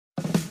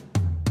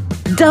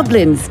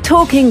Dublin's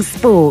Talking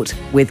Sport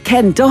with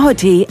Ken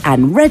Doherty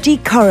and Reggie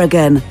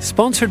Corrigan.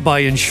 Sponsored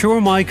by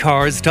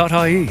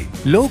InsureMyCars.ie.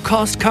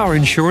 Low-cost car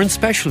insurance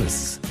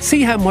specialists.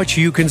 See how much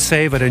you can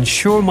save at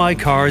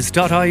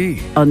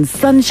InsureMyCars.ie. On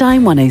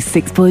Sunshine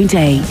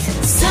 106.8.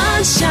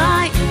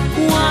 Sunshine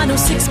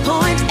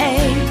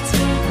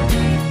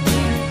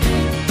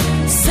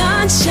 106.8.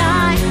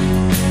 Sunshine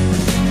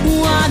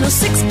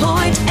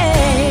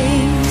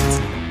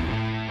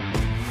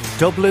 106.8.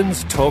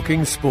 Dublin's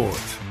Talking Sport.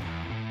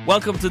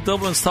 Welcome to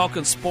Dublin's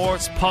Talking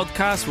Sports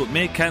podcast with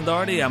me, Ken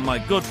Doherty, and my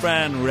good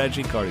friend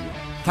Reggie Corrigan.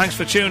 Thanks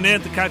for tuning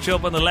in to catch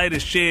up on the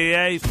latest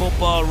GAA,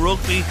 football,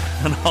 rugby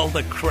and all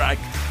the crack.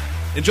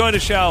 Enjoy the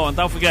show and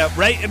don't forget,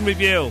 rate and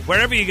review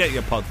wherever you get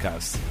your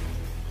podcasts.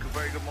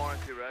 Very good morning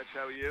to you, Reg.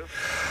 How are you?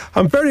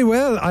 I'm very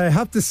well. I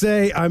have to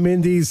say, I'm in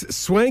these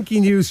swanky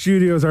new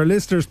studios. Our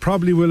listeners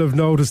probably will have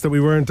noticed that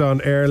we weren't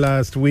on air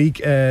last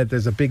week.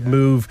 There's a big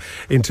move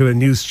into a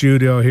new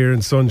studio here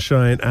in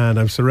Sunshine, and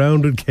I'm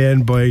surrounded,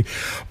 Ken, by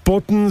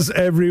buttons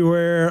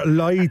everywhere,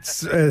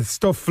 lights,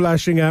 stuff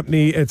flashing at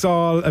me. It's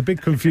all a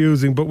bit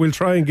confusing, but we'll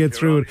try and get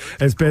through it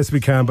as best we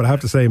can. But I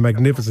have to say,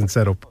 magnificent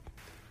setup.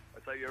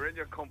 So you're in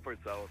your comfort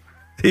zone.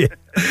 Yeah,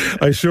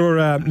 I sure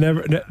am.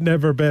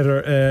 Never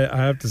better. I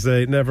have to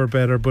say, never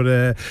better.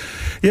 But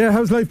yeah,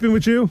 how's life been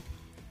with you?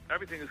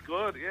 Everything is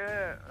good.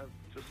 Yeah, I'm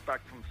just back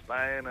from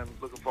Spain and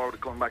looking forward to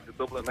coming back to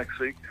Dublin next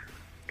week,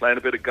 playing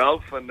a bit of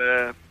golf, and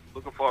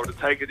looking forward to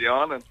taking you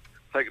on and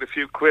taking a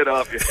few quid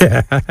off you.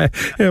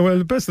 Yeah,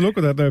 well, best of luck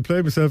with that. Now, I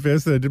played myself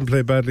yesterday. I didn't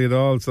play badly at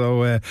all,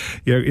 so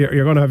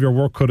you're going to have your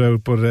work cut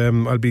out. But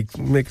I'll be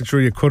making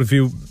sure you cut a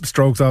few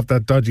strokes off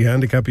that dodgy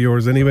handicap of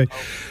yours anyway.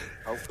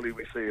 Hopefully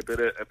we see a bit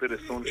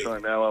of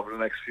sunshine now over the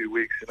next few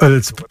weeks. Well,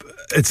 it's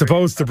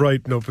supposed to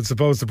brighten up. So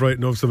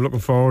I'm looking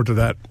forward to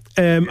that.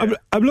 I'm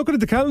looking at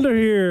the calendar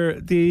here.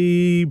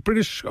 The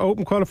British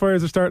Open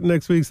qualifiers are starting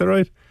next week. Is that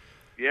right?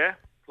 Yeah,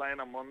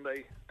 playing on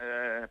Monday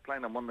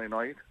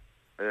night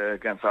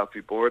against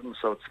Alfie Borden.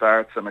 So it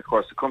starts, and of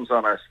course it comes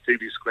on our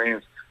TV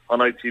screens on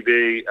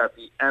ITV at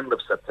the end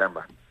of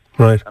September.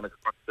 Right. And of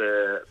course,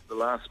 the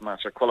last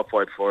match I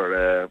qualified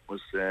for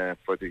was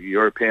for the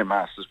European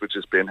Masters, which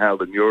is being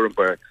held in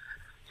Nuremberg.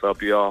 So I'll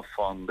be off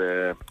on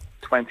the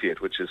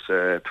 20th, which is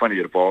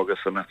 20th of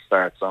August, and that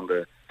starts on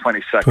the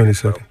 22nd.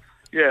 So,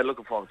 yeah,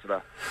 looking forward to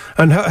that.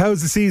 And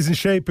how's the season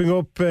shaping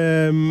up?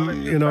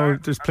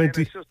 There's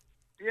plenty. It's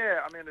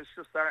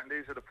just starting.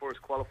 These are the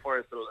first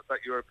qualifiers. That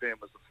European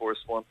was the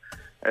first one.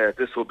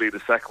 This will be the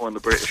second one, the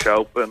British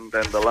Open.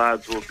 Then the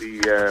lads will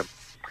be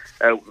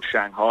out in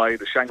Shanghai.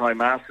 The Shanghai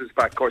Masters is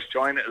back. Of course,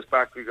 China is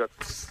back. We've got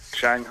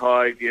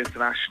Shanghai, the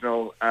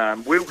International,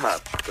 and Wuhan,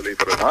 believe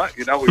it or not.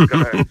 We've got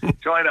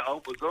China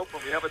opens up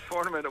and we have a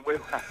tournament in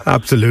Wuhan.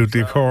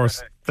 Absolutely, of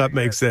course. That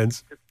makes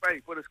sense. It's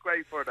great, but it's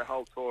great for the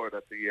whole tour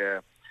that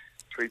the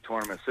three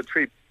tournaments, the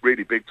three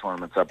really big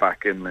tournaments are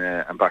back in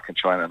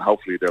China, and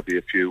hopefully there'll be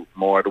a few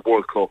more. The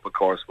World Cup, of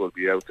course, will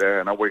be out there.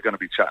 I know we're going to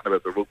be chatting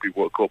about the Rugby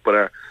World Cup, but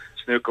our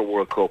Snooker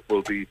World Cup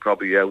will be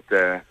probably out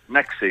there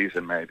next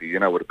season, maybe,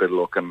 with a bit of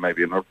luck, and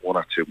maybe another one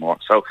or two more.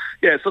 So,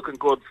 yeah, it's looking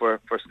good for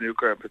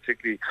snooker, and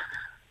particularly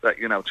that,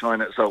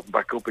 China is open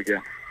back up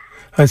again.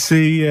 I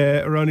see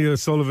Ronnie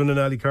O'Sullivan and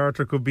Ali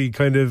Carter could be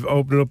kind of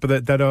opening up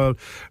that all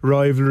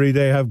rivalry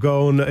they have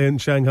going in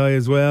Shanghai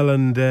as well,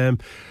 and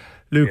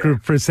Luca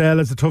Brissell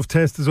is a tough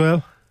test as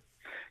well.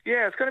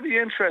 Yeah, it's going to be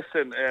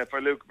interesting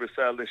for Luca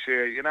Brissell this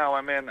year.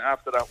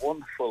 After that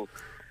wonderful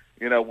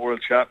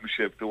World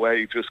Championship, the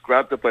way he just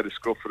grabbed it by the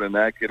scruff of the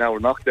neck,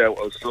 knocked out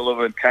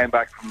O'Sullivan, came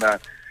back from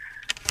that,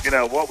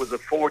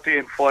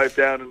 14-5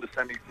 down in the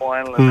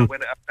semi-final, and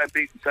then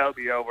beating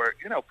Selby over,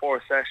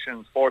 4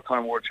 sessions,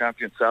 4-time world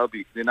champion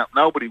Selby.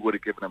 Nobody would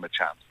have given him a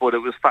chance, but it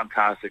was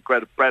fantastic,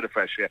 breath of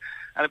fresh air.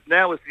 And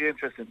now it's the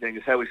interesting thing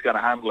is how he's going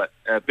to handle it.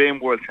 Being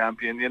world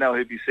champion,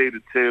 he'll be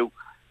seeded 2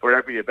 for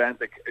every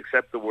event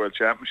except the World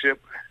Championship,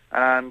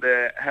 and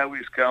how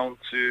he's going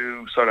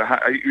to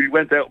he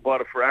went out and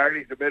bought a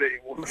Ferrari the minute he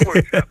won the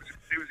World Championship. As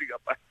soon as he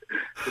got back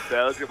to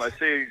Belgium, I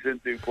see he's in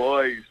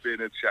Dubai, he's been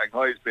in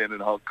Shanghai, he's been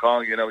in Hong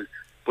Kong,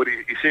 but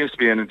he seems to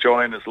be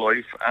enjoying his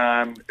life,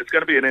 and it's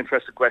going to be an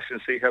interesting question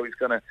to see how he's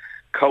going to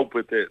cope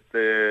with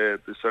the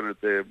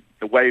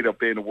weight of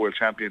being a world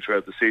champion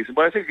throughout the season.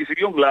 But I think he's a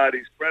young lad,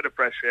 he's breath of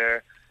fresh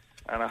air,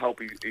 and I hope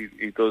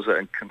he does it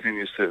and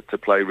continues to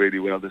play really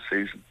well this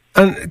season.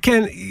 And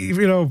Ken,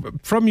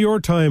 from your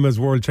time as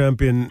world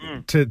champion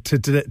to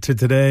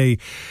today,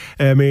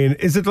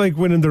 is it like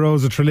winning the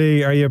Rose of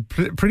Tralee? Are you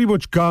pretty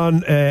much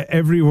gone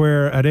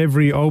everywhere at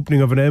every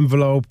opening of an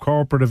envelope,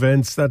 corporate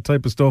events, that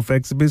type of stuff,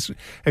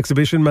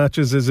 exhibition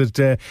matches? Is it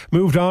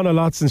moved on a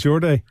lot since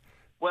your day?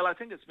 Well, I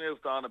think it's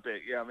moved on a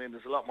bit. Yeah,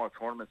 there's a lot more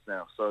tournaments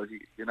now, so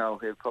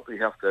he'll probably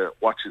have to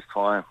watch his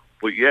time.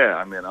 But yeah,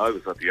 I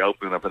was at the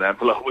opening of an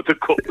envelope with the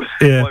cup.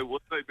 Yeah. Why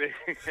wouldn't I be?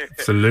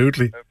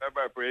 Absolutely. I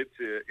remember Bridge,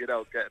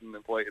 getting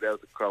invited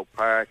out to Croke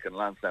Park and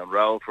Lansdowne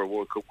Road for a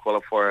World Cup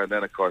qualifier, and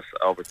then of course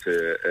over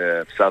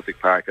to Celtic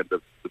Park, and the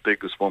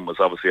biggest one was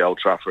obviously Old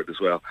Trafford as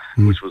well,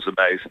 which was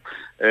amazing.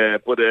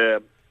 But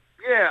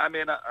Yeah, I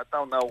mean, I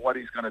don't know what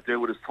he's going to do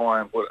with his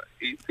time, but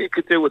he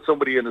could do with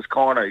somebody in his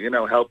corner,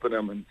 helping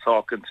him and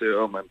talking to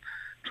him and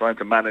trying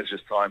to manage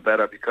his time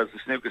better, because the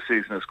snooker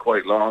season is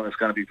quite long. It's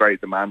going to be very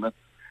demanding,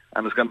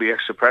 and there's going to be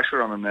extra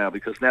pressure on him now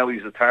because now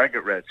he's a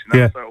target, Reg.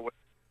 Yeah. So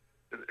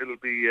it'll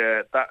be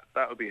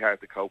that would be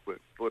hard to cope with.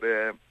 But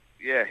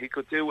he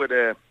could do with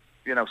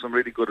some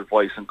really good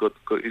advice and good.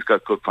 He's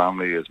got good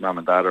family. His mum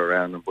and dad are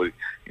around him, but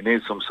he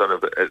needs some sort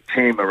of a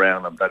team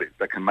around him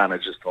that can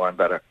manage his time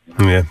better.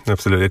 Yeah,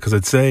 absolutely. Because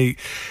I'd say,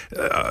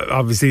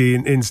 obviously,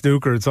 in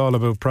snooker, it's all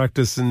about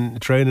practice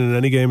and training. In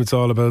any game, it's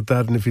all about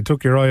that. And if you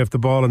took your eye off the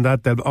ball and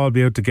that, they'll all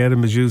be out to get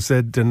him, as you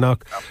said, to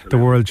knock the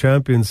world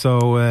champion.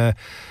 So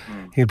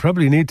he'll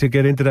probably need to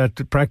get into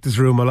that practice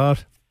room a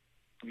lot.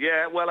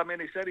 Yeah, well, I mean,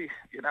 he said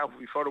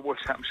before the World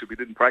Championship, he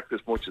didn't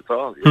practice much at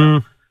all. You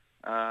know?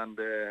 And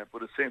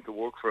but it seemed to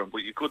work for him. But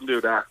you couldn't do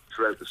that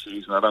throughout the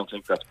season. I don't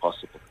think that's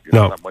possible.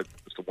 That might be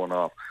just a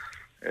one-off.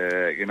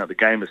 The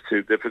game is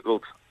too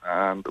difficult,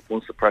 and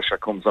once the pressure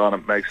comes on,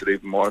 it makes it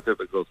even more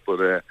difficult.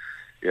 But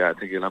I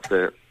think you'll have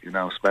to,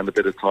 spend a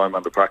bit of time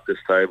on the practice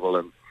table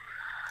and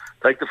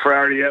take the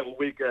Ferrari out on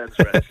weekends,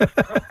 Reg.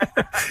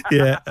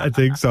 Yeah, I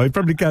think so. He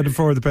probably can't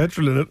afford the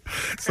petrol in it,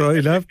 so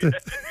he'll have to.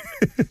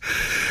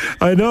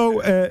 I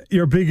know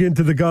you're big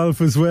into the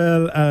golf as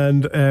well,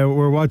 and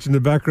we're watching the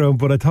background,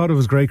 but I thought it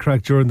was great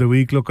crack during the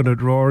week looking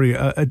at Rory.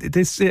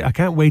 I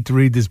can't wait to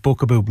read this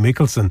book about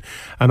Mickelson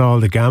and all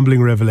the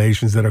gambling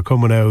revelations that are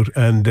coming out,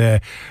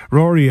 and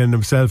Rory and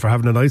himself are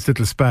having a nice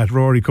little spat.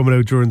 Rory coming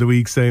out during the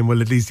week saying,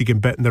 well, at least he can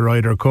bet in the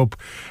Ryder Cup,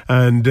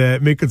 and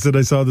Mickelson,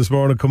 I saw this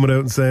morning, coming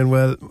out and saying,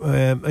 well,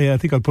 I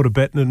think I'll put a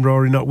bet in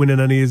Rory not winning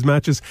any of his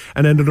matches,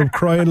 and ended up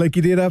crying like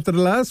he did after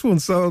the last one.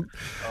 So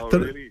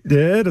really?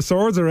 Yeah, the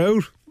swords are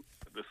out.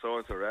 The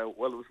swords are out.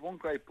 Well, there was one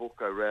great book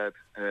I read.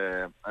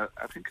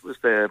 I think it was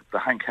the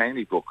Hank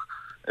Haney book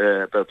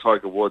about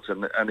Tiger Woods,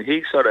 and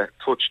he sort of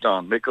touched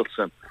on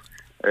Mickelson,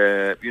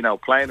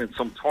 playing in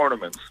some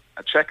tournaments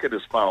and checking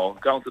his phone,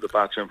 going to the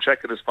bathroom,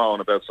 checking his phone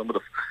about some of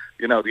the,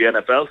 the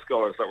NFL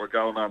scores that were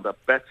going on, the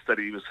bets that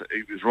he was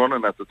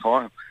running at the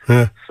time.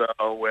 Yeah. So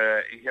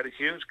he had a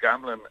huge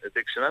gambling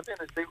addiction. I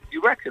mean,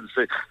 you reckon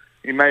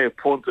he may have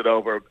punted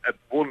over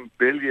 $1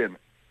 billion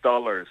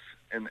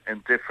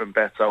in different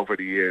bets over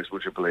the years,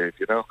 would you believe,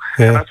 Yeah.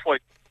 And that's why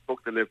he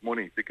took the live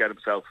money to get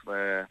himself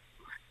out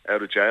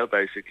of jail,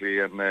 basically,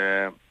 and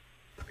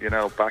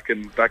back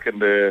in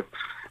the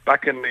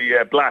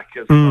black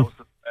as opposed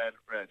to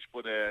Reg.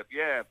 But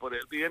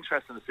it'll be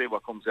interesting to see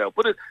what comes out.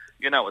 But it's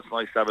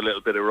nice to have a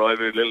little bit of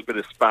rivalry, a little bit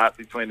of spat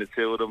between the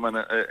two of them, and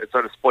it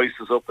sort of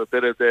spices up a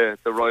bit of the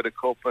Ryder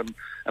Cup and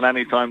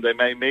any time they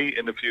may meet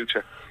in the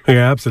future.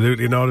 Yeah,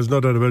 absolutely. No, there's no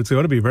doubt about it. It's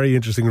going to be a very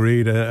interesting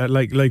read.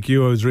 Like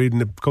you, I was reading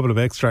a couple of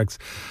extracts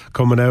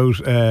coming out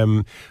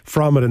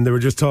from it, and they were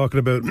just talking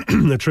about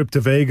a trip to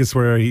Vegas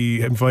where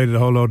he invited a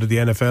whole load of the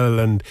NFL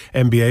and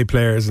NBA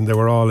players, and they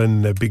were all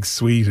in a big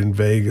suite in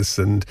Vegas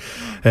and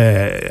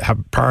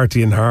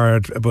partying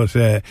hard. But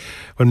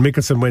when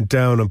Mickelson went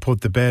down and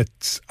put the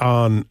bets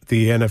on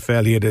the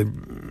NFL, he had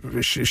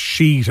a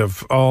sheet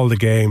of all the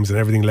games and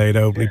everything laid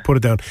out, and he put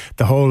it down.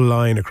 The whole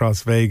line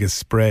across Vegas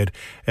spread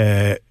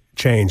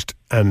changed,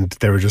 and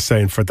they were just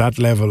saying for that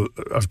level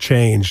of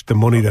change, the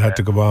money that had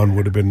to go on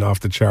would have been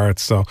off the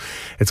charts. So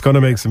it's going to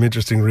make some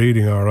interesting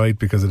reading, all right,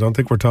 because I don't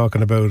think we're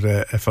talking about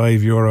a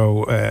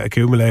 €5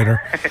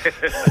 accumulator.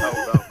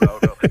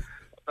 No.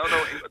 I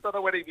don't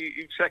know whether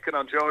he's checking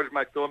on George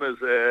McDonough's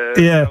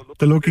the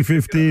lucky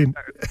 15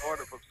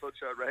 from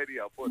Sunshine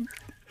Radio, but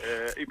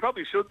he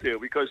probably should do,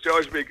 because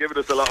George has been giving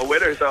us a lot of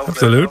winners over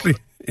absolutely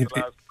the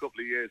last couple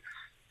of years.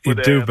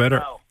 He'd do better.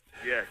 No,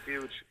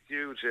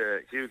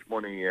 huge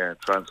money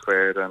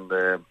transferred, and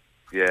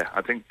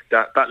I think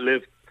that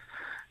live,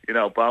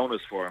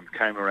 bonus for him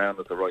came around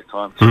at the right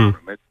time.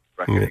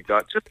 He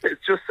got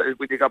it's just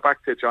when you go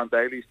back to John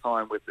Daly's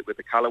time with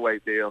the Callaway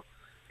deal,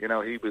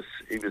 he was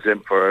in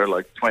for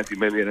like 20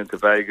 million into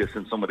Vegas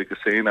and some of the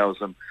casinos,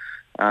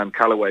 and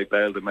Callaway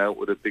bailed him out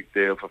with a big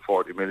deal for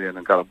 40 million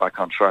and got him back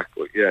on track.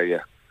 But yeah,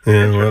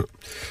 well,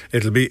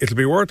 it'll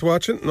be worth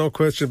watching, no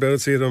question about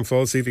it. See it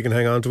unfold, see if you can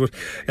hang on to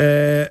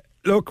it.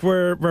 Look,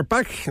 we're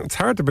back. It's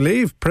hard to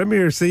believe.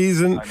 Premier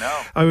season. I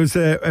know. I was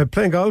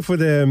playing golf with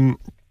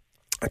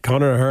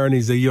Conor Ahern.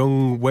 He's a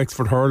young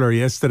Wexford hurler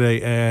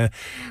yesterday.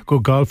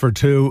 Good golfer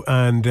too,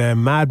 and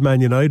mad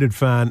Man United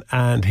fan.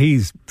 And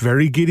he's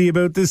very giddy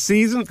about this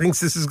season.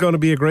 Thinks this is going to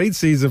be a great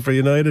season for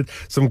United.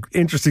 Some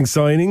interesting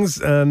signings,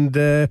 and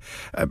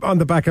on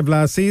the back of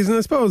last season,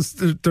 I suppose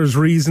there's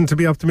reason to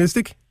be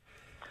optimistic.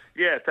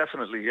 Yeah,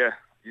 definitely. Yeah,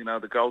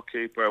 the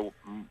goalkeeper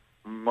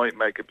might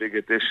make a big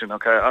addition.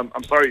 Okay,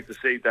 I'm sorry to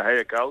see De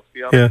Gea go, to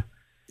be honest.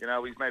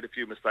 Yeah. He's made a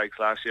few mistakes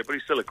last year, but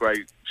he's still a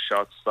great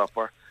shot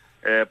stopper.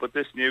 But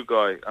this new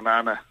guy,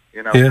 Anana,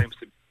 seems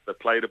to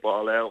play the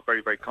ball out,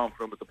 very, very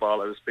confident with the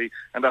ball at his feet,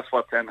 and that's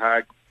what Ten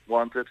Hag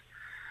wanted.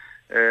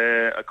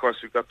 Of course,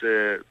 we've got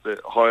the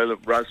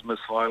Hoyland, Rasmus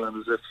Hoyland,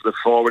 as if the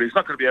forward. He's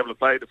not going to be able to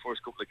play the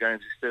first couple of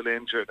games. He's still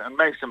injured. And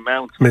Mason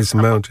Mount,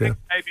 yeah.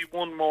 Maybe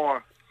one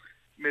more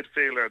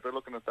midfielder, they're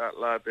looking at that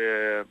lad,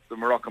 the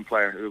Moroccan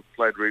player who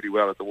played really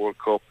well at the World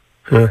Cup.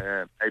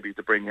 Maybe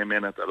to bring him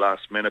in at the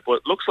last minute. But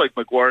it looks like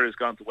Maguire has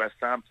gone to West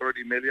Ham,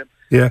 30 million.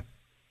 Yeah.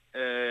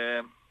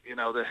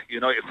 The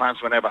United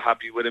fans were never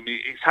happy with him.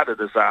 He's had a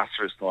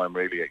disastrous time,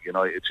 really, at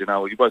United.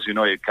 He was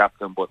United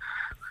captain, but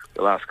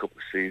the last couple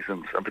of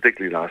seasons, and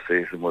particularly last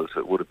season,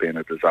 would have been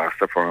a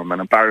disaster for him,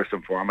 and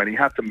embarrassing for him. And he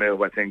had to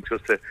move, I think,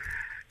 just to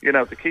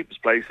keep his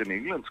place in the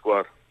England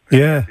squad.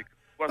 Yeah.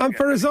 And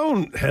for his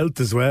own health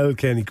as well,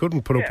 Ken, he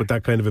couldn't put up with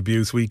that kind of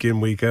abuse week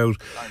in, week out.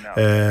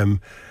 I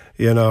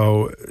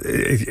know.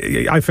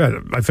 I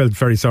felt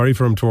very sorry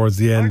for him towards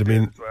the end.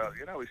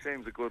 He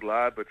seems a good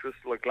lad, but just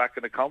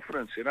lacking the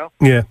confidence,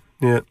 Yeah,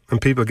 and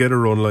people get a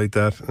run like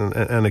that,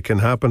 and it can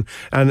happen.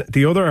 And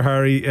the other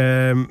Harry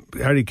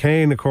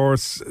Kane, of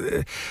course,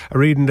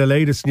 reading the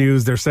latest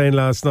news, they're saying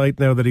last night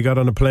now that he got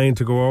on a plane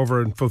to go over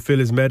and fulfil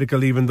his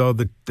medical, even though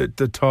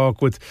the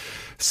talk with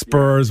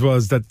Spurs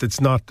was that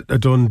it's not a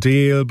done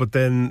deal. But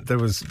then there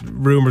was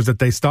rumours that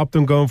they stopped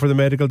him going for the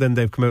medical. Then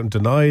they've come out and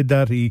denied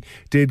that he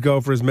did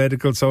go for his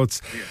medical. So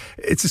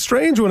it's a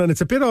strange one, and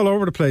it's a bit all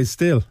over the place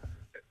still.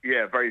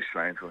 Yeah, very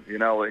strange one.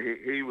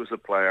 He was a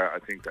player, I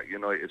think, that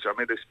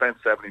they spent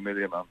 70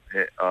 million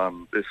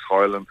on this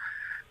Highland.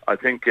 I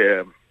think,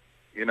 going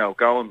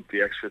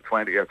the extra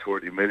 20 or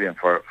 30 million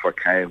for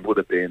Kane would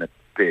have been a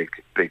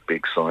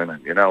big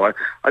signing.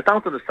 I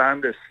don't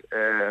understand this,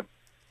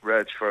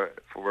 Reg,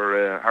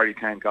 for Harry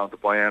Kane going to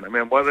Bayern. I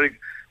mean,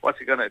 what's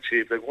he going to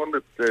achieve? They've won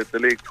the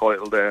league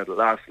title there the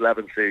last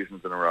 11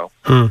 seasons in a row.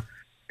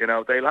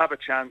 They'll have a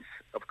chance,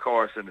 of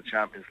course, in the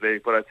Champions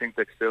League, but I think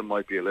they still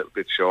might be a little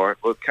bit short.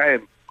 But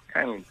Kane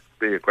will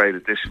be a great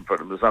addition for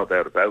them. There's no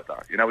doubt about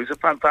that. He's a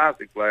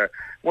fantastic player,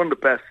 one of the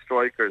best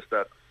strikers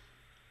that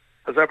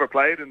has ever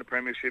played in the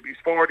Premiership. He's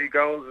 40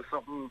 goals or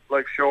something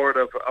short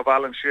of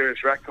Alan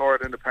Shearer's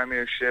record in the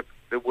Premiership.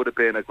 It would have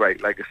been a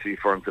great legacy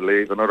for him to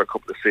leave. Another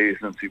couple of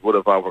seasons, he would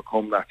have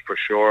overcome that for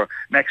sure.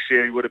 Next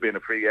year, he would have been a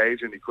free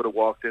agent. He could have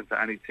walked into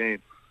any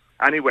team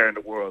anywhere in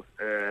the world,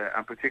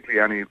 and particularly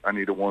any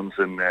of the ones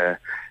in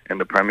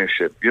the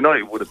Premiership.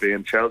 United would have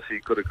been, Chelsea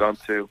could have gone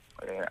to,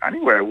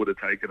 anywhere would have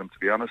taken him, to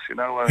be honest.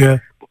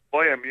 But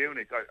Bayern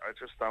Munich, I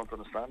just don't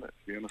understand it,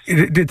 to be honest.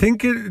 Do you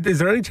think, is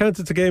there any chance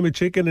it's a game of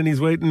chicken and he's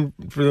waiting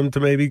for them to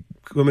maybe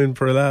come in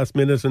for a last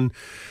minute and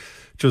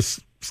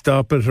just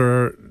stop it,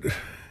 or...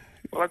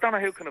 Well, I don't know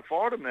who can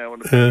afford him now in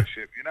the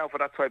Premiership, for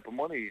that type of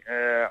money.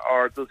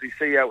 Or does he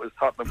see out his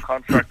Tottenham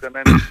contract and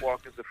then just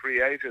walk as a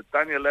free agent?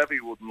 Daniel Levy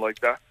wouldn't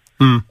like that.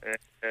 And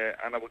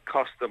it would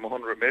cost them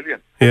 100 million.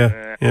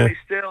 He's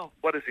still,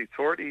 what is he,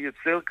 30? He's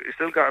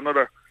still got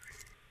another,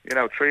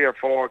 3 or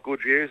 4 good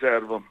years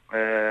out of him.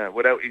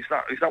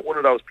 He's not one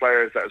of those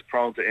players that is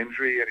prone to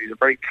injury, and he's a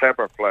very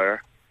clever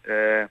player.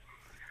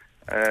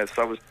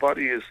 So his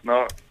body is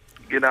not,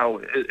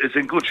 is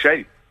in good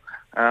shape.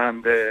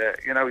 And,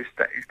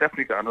 he's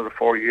definitely got another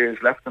 4 years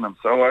left in him.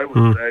 So I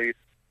would say,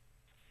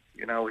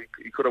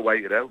 he could have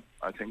waited out,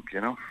 I think,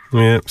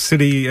 Yeah,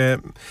 City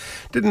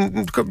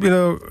didn't,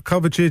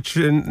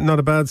 Kovacic, not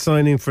a bad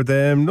signing for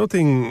them.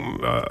 Nothing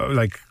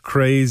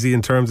crazy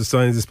in terms of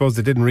signings. I suppose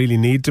they didn't really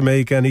need to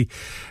make any.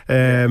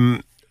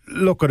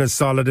 Looking as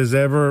solid as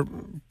ever.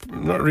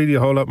 Not really a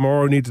whole lot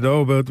more we need to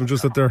know about them,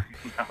 just that they're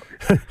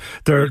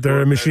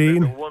they're a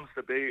machine. They're the ones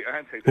to be,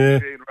 aren't they? The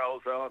machine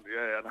rolls on,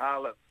 and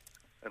Haaland,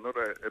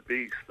 another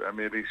beast. I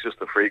mean, he's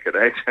just a freak at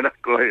age, and that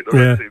guy,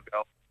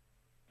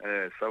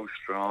 so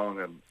strong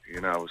and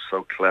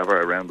so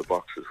clever around the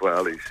box as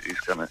well. He's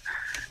gonna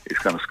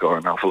score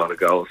an awful lot of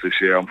goals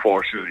this year,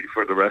 unfortunately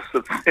for the rest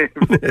of the team.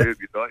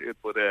 United,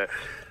 but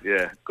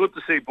good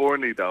to see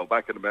Burnley though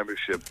back in the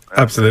Membership.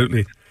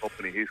 Absolutely,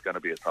 he's going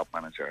to be a top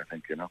manager, I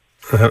think.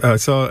 I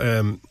saw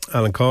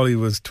Alan Cawley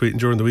was tweeting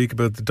during the week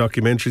about the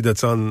documentary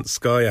that's on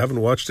Sky. I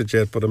haven't watched it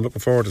yet, but I'm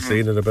looking forward to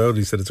seeing it about.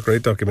 He said it's a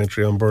great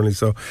documentary on Burnley,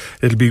 so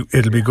it'll be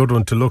a good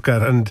one to look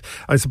at. And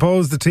I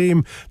suppose the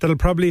team that'll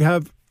probably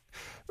have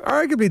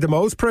arguably the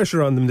most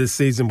pressure on them this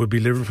season would be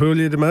Liverpool.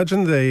 You'd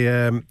imagine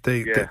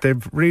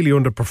they've really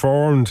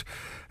underperformed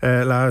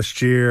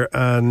last year,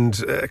 and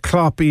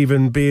Klopp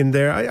even being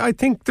there. I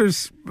think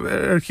there's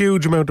a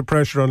huge amount of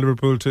pressure on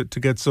Liverpool to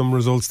get some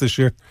results this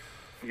year.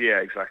 Yeah,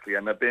 exactly.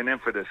 And they've been in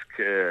for this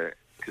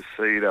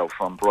Caicedo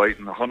from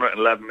Brighton.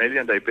 111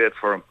 million they bid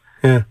for him.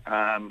 Yeah.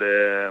 And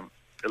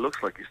it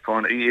looks like he's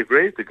torn. He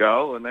agreed to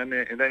go, and then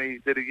he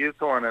did a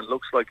U-turn, and it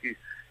looks like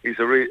he's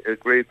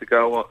agreed to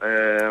go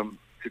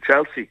to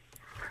Chelsea.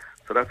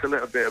 So that's a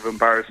little bit of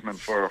embarrassment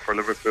for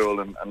Liverpool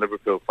and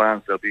Liverpool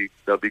fans. They'll be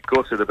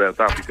gutted about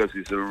that because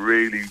he's a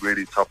really,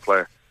 really top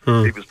player.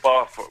 He was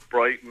bought for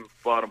Brighton,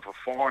 bought him for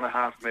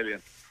 $4.5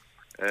 million.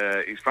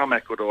 He's from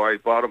Ecuador. He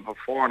bought him for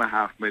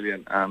 $4.5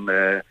 million, and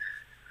it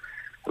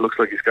looks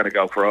like he's going to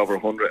go for over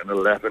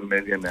 111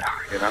 million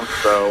now.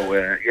 So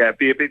it'd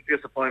be a big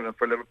disappointment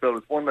for Liverpool.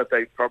 It's one that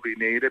they probably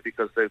needed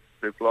because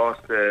they've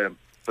lost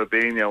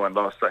Fabinho and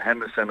lost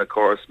Henderson, of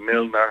course,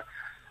 Milner,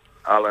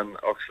 Alan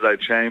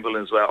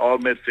Oxlade-Chamberlain as well, all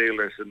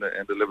midfielders in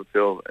the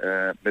Liverpool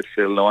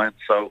midfield line.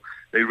 So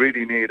they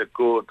really need a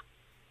good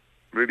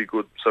really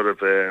good sort of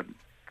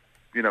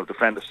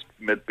defender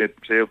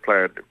midfield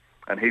player,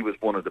 and he was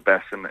one of the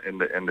best in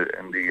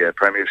the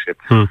Premiership.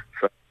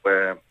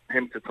 So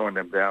him to turn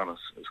them down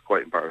is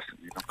quite embarrassing.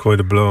 Quite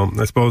a blow.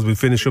 I suppose we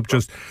finish up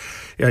just.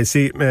 Yeah, I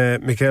see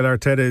Mikel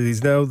Arteta.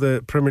 He's now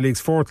the Premier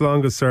League's 4th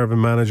longest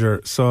serving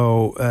manager.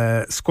 So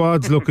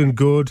squad's looking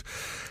good.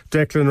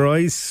 Declan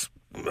Rice.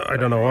 I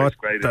don't know what.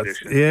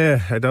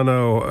 I don't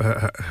know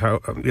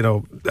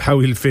how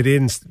he'll fit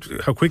in,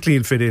 how quickly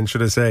he'll fit in,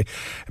 should I say?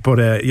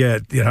 But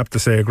you have to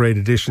say a great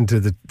addition to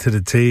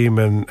the team,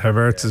 and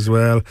Havertz as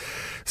well.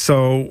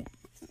 So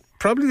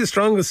probably the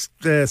strongest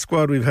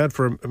squad we've had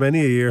for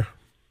many a year.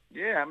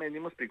 Yeah, I mean, you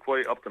must be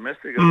quite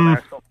optimistic as an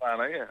Arsenal fan,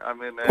 are you? I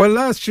mean, well,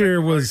 last year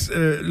was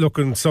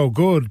looking so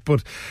good,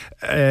 but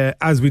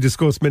as we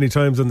discussed many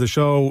times on the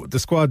show, the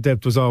squad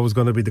depth was always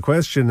going to be the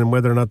question, and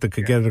whether or not they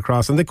could get it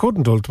across, and they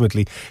couldn't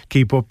ultimately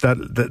keep up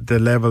the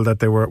level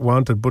that they were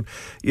wanted. But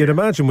you'd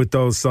imagine with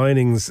those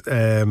signings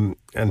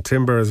and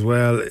Timber as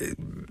well,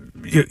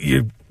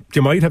 you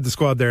might have the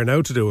squad there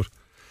now to do it.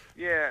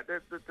 Yeah, the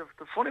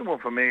funny one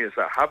for me is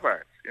that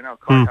Havertz,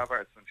 Kai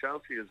Havertz from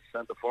Chelsea is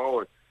centre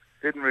forward.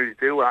 Didn't really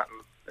do that.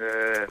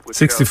 With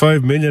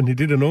 65 million, he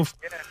did enough.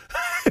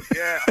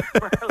 Yeah.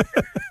 Well,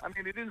 I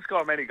mean, he didn't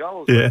score many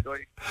goals. Yeah.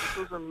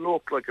 He doesn't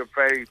look like a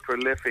very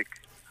prolific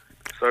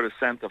sort of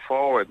centre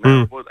forward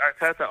now. But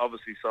Arteta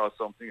obviously saw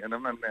something in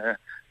him, and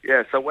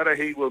so whether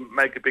he will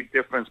make a big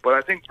difference, but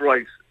I think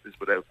Rice is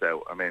without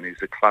doubt. I mean,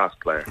 he's a class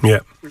player. Yeah.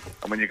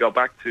 And when you go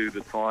back to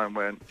the time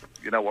when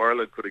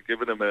Ireland could have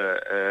given him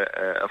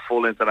a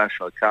full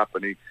international cap,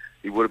 and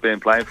he would have been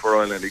playing for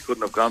Ireland. He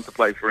couldn't have gone to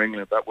play for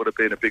England. That would have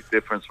been a big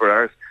difference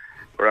for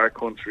our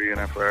country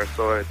and for our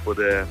side. But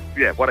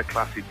what a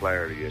classy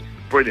player he is!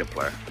 Brilliant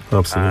player.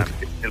 Absolutely.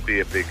 And he'll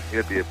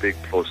be a big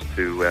plus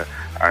to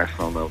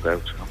Arsenal, no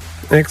doubt.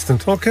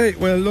 Excellent. Okay.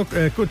 Well, look,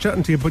 good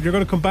chatting to you. But you're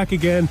going to come back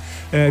again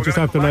just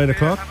after 9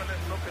 o'clock. Have a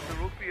little look at the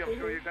rugby. I'm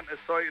sure you're getting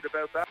excited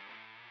about that.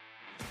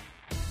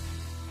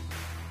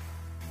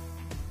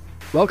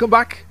 Welcome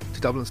back to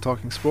Dublin's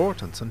Talking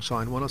Sport on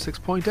Sunshine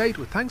 106.8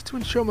 with thanks to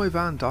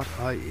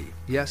InsureMyVan.ie.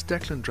 Yes,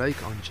 Declan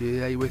Drake on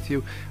GAA with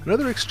you.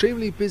 Another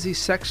extremely busy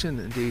section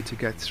indeed to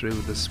get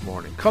through this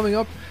morning. Coming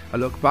up, a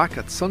look back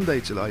at Sunday,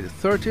 July the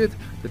 30th,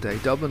 the day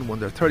Dublin won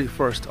their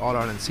 31st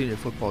All-Ireland Senior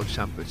Football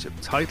Championship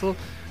title.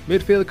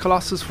 Midfield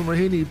colossus from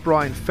Raheny,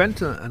 Brian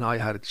Fenton and I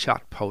had a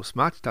chat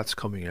post-match. That's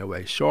coming your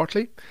way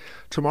shortly.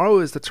 Tomorrow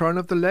is the turn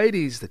of the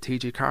ladies. The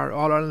TG Carr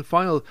All-Ireland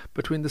final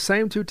between the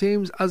same two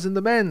teams as in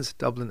the men's,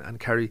 Dublin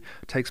and Kerry,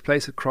 takes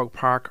place at Croke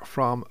Park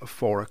from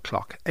 4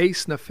 o'clock.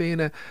 Ace na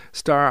Fianna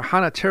star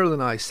Hannah Tyrrell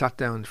and I sat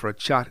down for a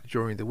chat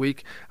during the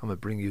week, and we'll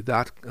bring you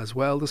that as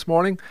well this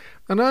morning.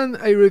 And then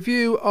a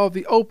review of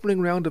the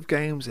opening round of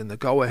games in the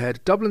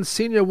go-ahead Dublin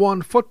Senior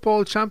 1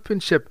 Football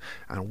Championship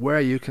and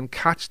where you can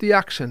catch the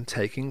action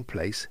taking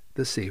place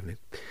this evening.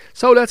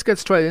 So let's get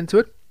straight into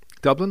it.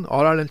 Dublin,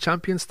 All-Ireland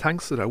champions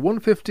thanks to their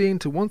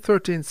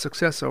 115-113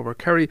 success over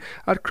Kerry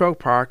at Croke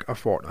Park a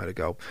fortnight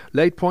ago.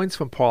 Late points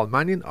from Paul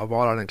Mannion of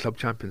All-Ireland club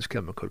champions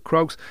Kilmacud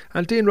Crokes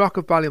and Dean Rock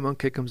of Ballymun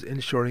Kickham's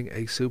ensuring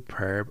a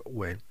superb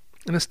win.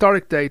 An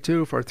historic day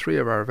too for three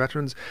of our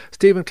veterans,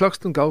 Stephen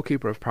Cluxton,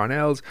 goalkeeper of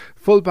Parnell's,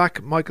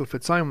 fullback Michael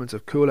Fitzsimons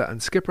of Coola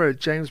and skipper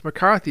James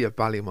McCarthy of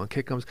Ballymun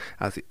Kickham's,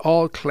 as they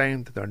all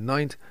claimed their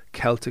 9th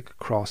Celtic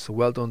cross. So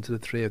well done to the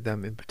three of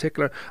them in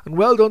particular, and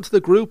well done to the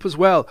group as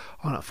well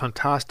on a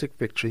fantastic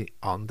victory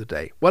on the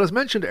day. Well, as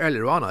mentioned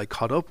earlier on, I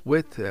caught up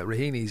with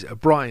Raheny's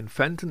Brian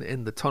Fenton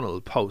in the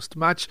tunnel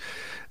post-match.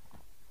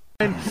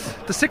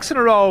 The 6 in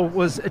a row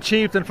was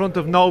achieved in front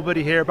of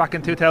nobody here back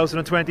in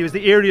 2020. It was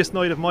the eeriest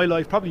night of my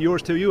life, probably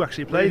yours too. You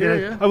actually played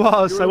here. Yeah. I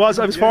was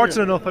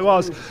fortunate enough. But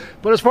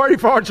I was very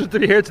fortunate to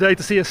be here today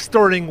to see a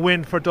stirring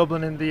win for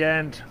Dublin in the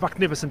end.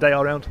 Magnificent day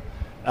all round.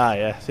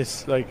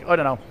 It's like, I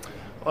don't know,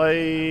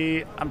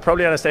 I'm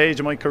probably at a stage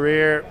in my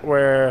career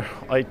where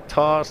I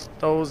thought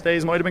those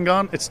days might have been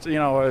gone. It's,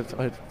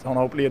 I don't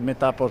openly admit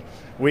that, but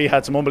we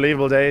had some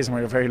unbelievable days and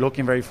we were very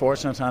lucky and very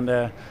fortunate, and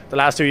the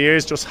last 2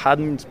 years just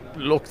hadn't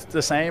looked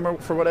the same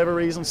for whatever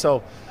reason.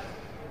 So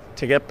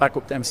to get back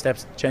up them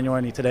steps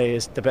genuinely today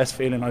is the best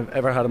feeling I've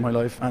ever had in my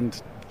life, and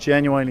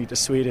genuinely the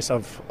sweetest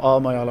of all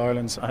my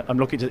All-Irelands. I'm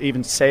lucky to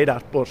even say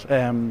that, but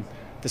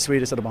the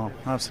sweetest of them all,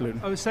 absolutely.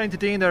 I was saying to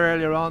Dean there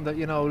earlier on that,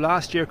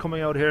 last year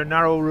coming out here,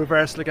 narrow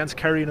reversal against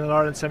Kerry in an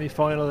Ireland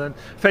semi-final and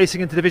facing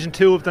into Division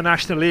 2 of the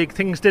National League,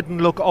 things didn't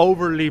look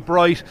overly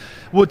bright.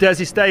 Would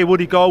Desi stay?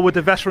 Would he go? Would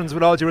the veterans,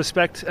 with all due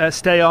respect,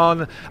 stay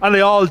on? And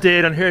they all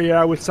did, and here you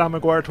are with Sam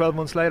Maguire 12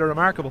 months later.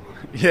 Remarkable.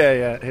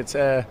 Yeah, it's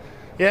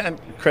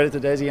and credit to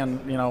Desi, and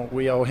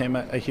we owe him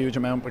a huge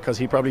amount, because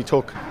he probably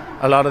took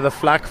a lot of the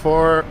flack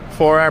for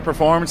our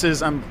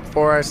performances and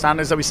for our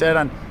standards that we set.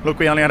 And look,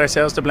 we only had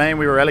ourselves to blame.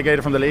 We were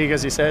relegated from the league,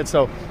 as you said,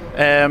 so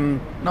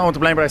no one to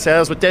blame but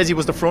ourselves. But Desi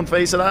was the front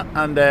face of that,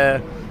 and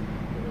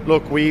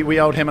look, we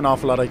owed him an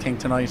awful lot, I think,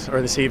 tonight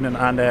or this evening,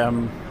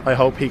 and I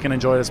hope he can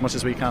enjoy it as much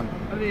as we can.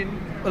 I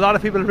mean, a lot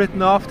of people have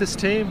written off this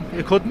team.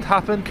 It couldn't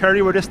happen.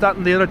 Kerry were this, that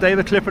and the other.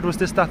 David Clifford was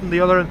this, that and the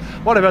other. And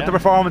what about the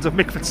performance of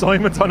Mick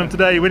Fitzsimons on him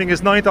today, winning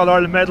his 9th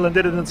All-Ireland medal, and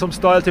did it in some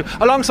style too,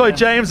 alongside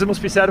James, it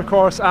must be said, of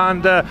course,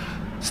 and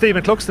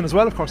Stephen Cluxton as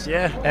well, of course.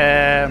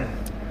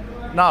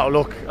 No,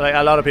 look,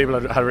 a lot of people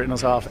had written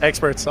us off.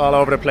 Experts all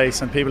over the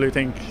place, and people who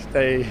think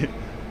they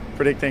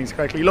predict things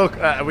correctly. Look,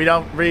 we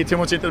don't read too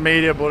much into the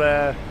media,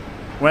 but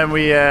when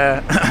we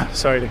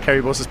sorry, the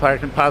Kerry bus is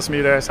parking past me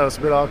there, so it's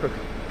a bit awkward.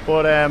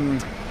 But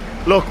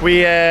look,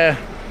 look,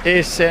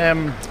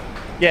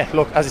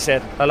 as I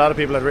said, a lot of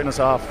people had written us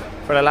off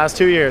for the last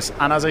 2 years,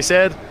 and as I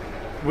said,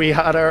 we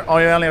had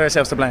only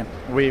ourselves to blame.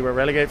 We were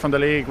relegated from the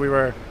league. We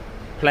were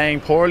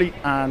playing poorly,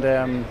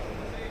 and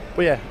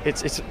but yeah,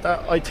 it's.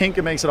 I think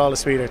it makes it all the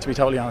sweeter, to be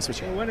totally honest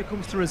with you. When it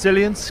comes to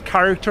resilience,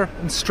 character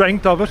and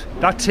strength of it,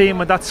 that team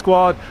and that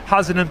squad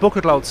has it in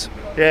bucket loads.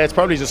 Yeah, it's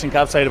probably just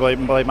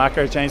encapsulated by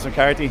Macker, James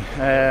McCarthy.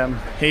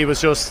 He was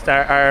just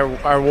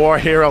our war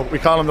hero. We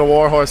call him the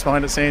war horse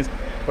behind the scenes,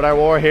 but our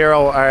war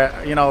hero,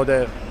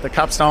 the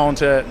capstone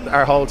to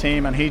our whole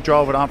team, and he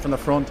drove it on from the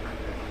front.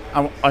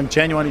 I'm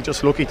genuinely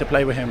just lucky to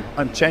play with him.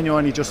 I'm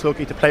genuinely just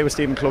lucky to play with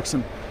Stephen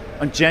Cluxton.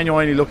 I'm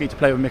genuinely lucky to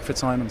play with Mick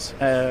Fitzsimons.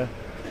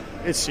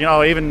 It's,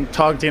 even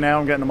talking to you now,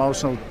 I'm getting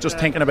emotional just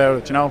thinking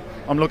about it.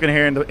 I'm looking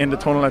here in the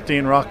tunnel at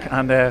Dean Rock,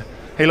 and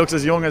he looks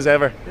as young as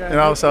ever.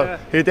 So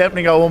he'll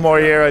definitely go one more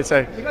year, I'd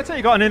say. I'd say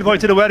you got an invite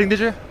to the wedding,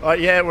 did you?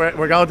 Yeah,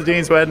 we're going to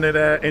Dean's wedding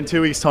in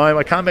 2 weeks' time.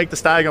 I can't make the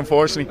stag,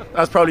 unfortunately.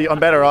 I'm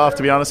better off,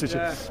 to be honest with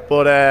you.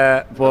 But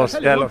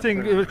yeah, one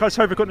thing,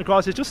 sorry for cutting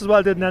across, it just as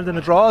well didn't end in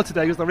a draw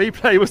today, because the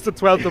replay was the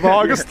 12th of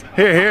August.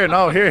 Here,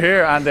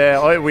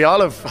 and we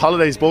all have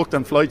holidays booked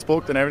and flights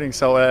booked and everything.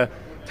 So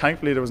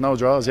thankfully there was no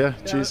draws.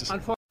 Jesus.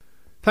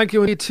 Thank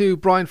you indeed to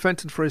Brian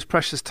Fenton for his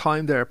precious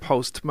time there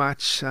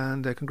post-match,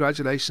 and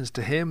congratulations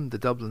to him, the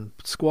Dublin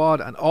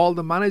squad and all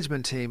the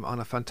management team on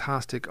a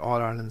fantastic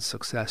All-Ireland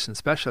success, and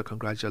special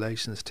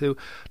congratulations to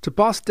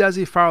boss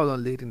Desi Farrell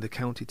on leading the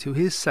county to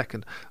his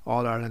second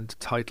All-Ireland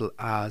title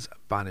as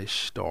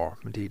Banished.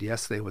 Indeed,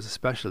 yesterday was a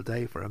special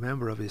day for a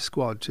member of his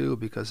squad too,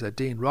 because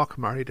Dean Rock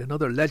married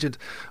another legend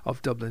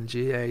of Dublin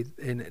GA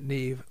in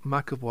Niamh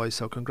McAvoy.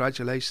 So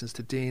congratulations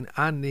to Dean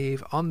and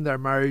Niamh on their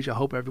marriage. I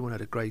hope everyone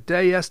had a great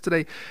day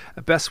yesterday.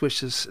 Best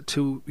wishes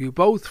to you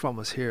both from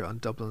us here on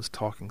Dublin's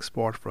Talking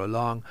Sport for a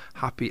long,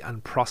 happy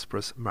and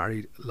prosperous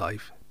married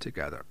life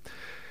together.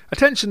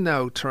 Attention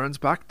now turns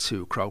back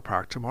to Croke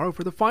Park tomorrow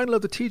for the final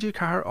of the TG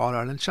Carr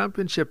All-Ireland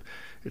Championship.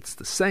 It's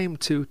the same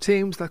two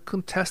teams that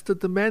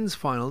contested the men's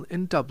final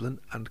in Dublin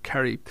and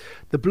Kerry.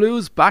 The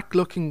Blues back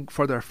looking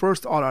for their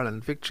first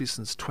All-Ireland victory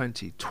since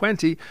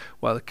 2020,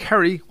 while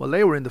Kerry,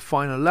 they were in the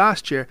final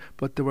last year,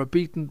 but they were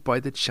beaten by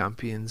the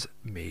champions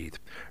Meath.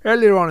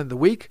 Earlier on in the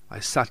week, I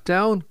sat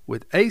down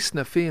with Ace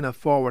na Fianna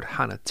forward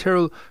Hannah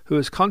Tyrrell, who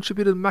has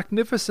contributed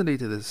magnificently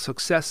to the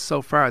success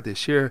so far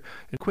this year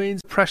in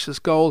Queen's precious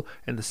goal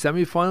in the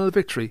semi-final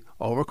victory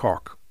over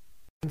Cork.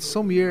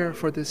 Some year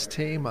for this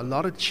team, a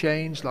lot of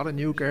change, a lot of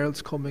new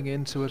girls coming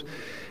into it.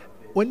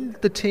 When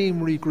the team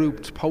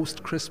regrouped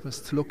post-Christmas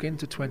to look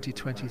into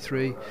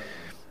 2023,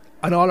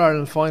 an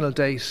All-Ireland final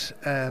date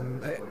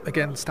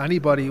against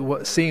anybody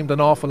seemed an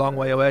awful long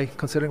way away,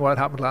 considering what had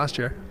happened last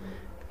year.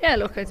 Yeah,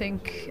 look, I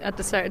think at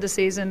the start of the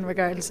season,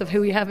 regardless of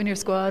who you have in your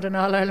squad, an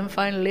All-Ireland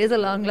final is a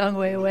long, long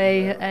way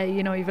away.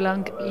 You have a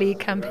long league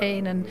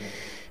campaign and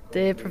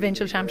the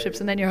provincial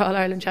championships and then your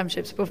All-Ireland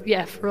championships. But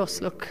yeah, for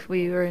us, look,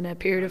 we were in a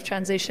period of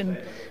transition,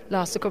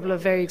 lost a couple of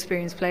very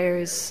experienced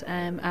players,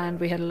 and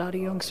we had a lot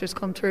of youngsters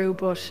come through.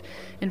 But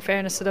in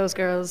fairness to those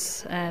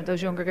girls,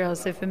 those younger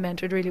girls, they've been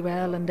mentored really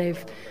well, and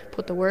they've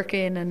put the work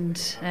in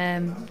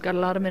and got a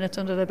lot of minutes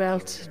under their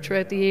belt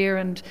throughout the year,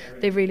 and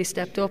they've really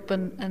stepped up,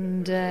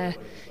 and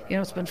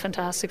it's been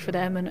fantastic for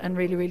them and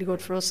really, really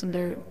good for us, and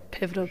they're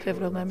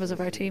pivotal members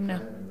of our team now.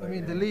 I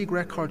mean, the league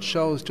record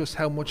shows just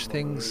how much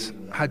things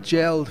had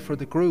gelled for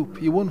the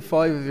group. You won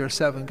 5 of your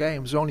 7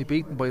 games. You're only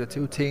beaten by the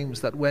 2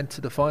 teams that went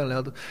to the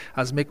final. Now,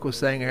 as Mick was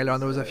saying earlier on,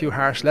 there was a few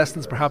harsh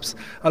lessons perhaps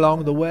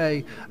along the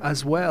way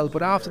as well.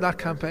 But after that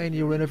campaign,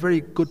 you were in a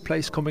very good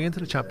place coming into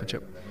the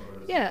championship.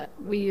 Yeah,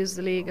 we use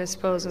the league, I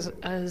suppose,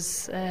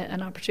 as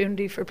an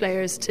opportunity for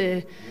players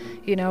to,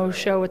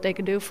 show what they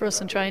can do for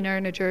us and try and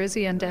earn a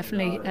jersey, and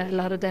definitely a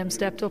lot of them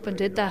stepped up and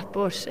did that.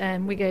 But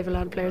we gave a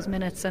lot of players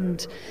minutes,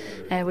 and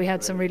we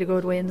had some really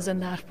good wins in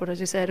that. But as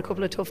you said, a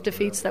couple of tough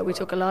defeats that we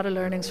took a lot of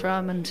learnings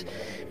from, and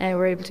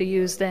were able to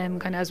use them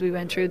kind of as we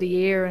went through the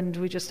year, and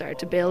we just started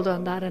to build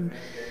on that. And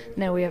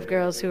now we have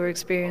girls who are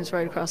experienced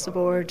right across the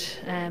board,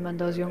 and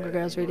those younger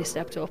girls really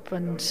stepped up,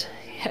 and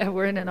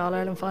we're in an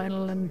All-Ireland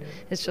final, and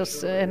it's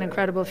just an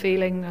incredible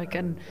feeling.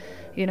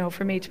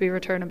 For me to be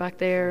returning back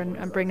there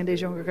and bringing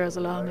these younger girls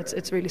along,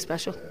 it's really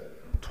special.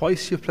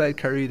 Twice you've played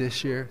Kerry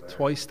this year,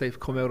 twice they've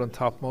come out on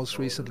top, most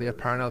recently at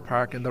Parnell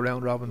Park in the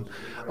round robin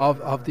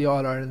of the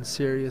All-Ireland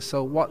series.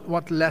 So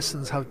what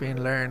lessons have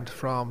been learned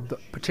from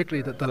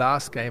particularly the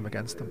last game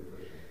against them?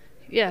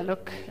 Yeah,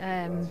 look,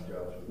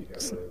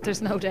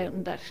 there's no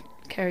doubt that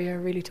Kerry are a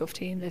really tough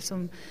team. They've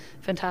some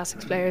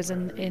fantastic players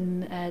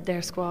in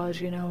their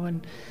squad,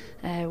 and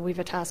we've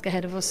a task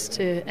ahead of us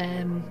to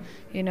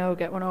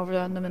get one over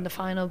on them in the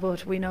final,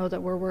 but we know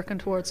that we're working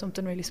towards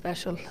something really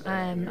special,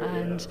 and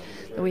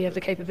that we have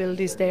the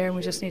capabilities there, and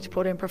we just need to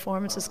put in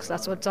performances, because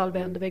that's what it's all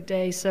about on the big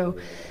day. So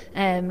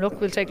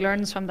look, we'll take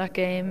learnings from that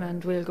game,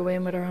 and we'll go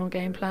in with our own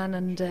game plan,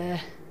 and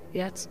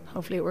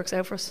hopefully it works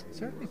out for us.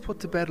 Certainly put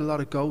to bed a lot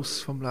of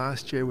ghosts from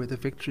last year with the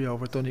victory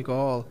over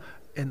Donegal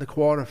in the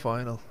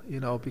quarter-final,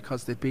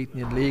 because they'd beaten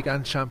you in league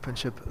and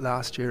championship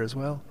last year as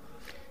well.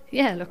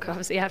 Yeah, look,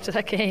 obviously after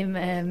that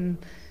game,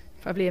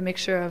 probably a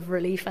mixture of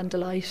relief and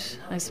delight,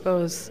 I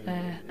suppose.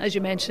 As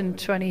you mentioned,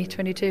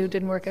 2022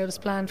 didn't work out as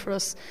planned for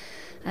us,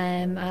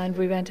 and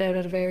we went out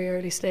at a very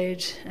early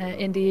stage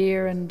in the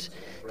year, and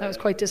that was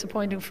quite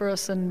disappointing for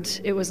us,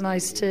 and it was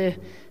nice to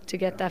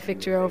get that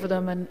victory over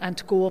them, and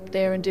to go up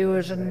there and do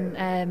it,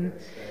 and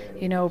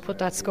put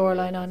that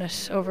scoreline on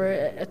it over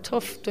a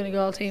tough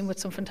Donegal team with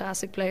some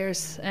fantastic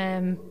players.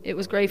 It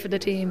was great for the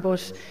team,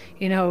 but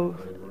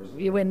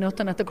you win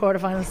nothing at the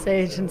quarter-final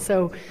stage, and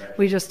so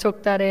we just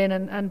took that in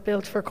and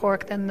built for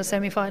Cork then in the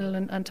semi-final,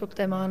 and took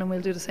them on, and we'll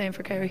do the same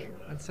for Kerry.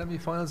 And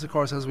semi-finals, of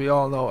course, as we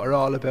all know, are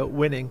all about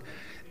winning,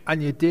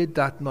 and you did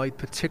that night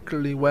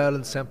particularly well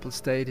in Semple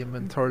Stadium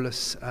in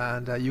Thurles,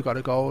 and you got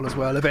a goal as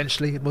well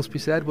eventually, it must be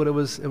said, but it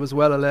was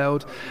well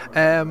allowed.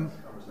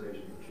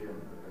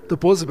 The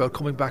buzz about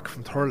coming back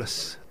from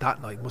Thurles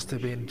that night must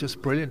have been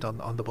just brilliant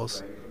on the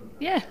bus.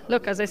 Yeah,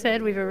 look, as I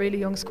said, we've a really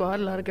young squad.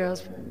 A lot of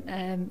girls,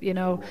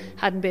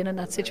 hadn't been in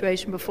that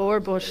situation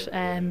before, but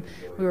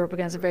we were up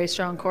against a very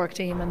strong Cork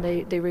team, and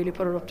they really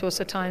put it up to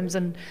us at times,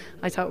 and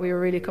I thought we were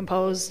really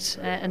composed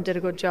and did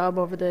a good job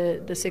over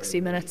the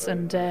 60 minutes,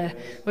 and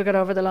we got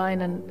over the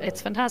line, and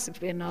it's fantastic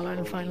to be in an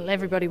All-Ireland final.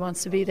 Everybody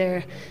wants to be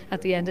there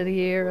at the end of the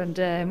year,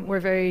 and we're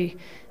very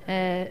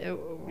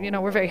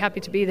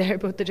happy to be there,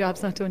 but the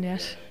job's not done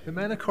yet. The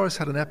men, of course,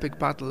 had an epic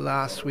battle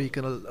last week,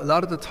 and a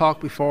lot of the talk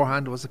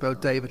beforehand was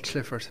about David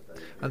Clifford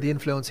and the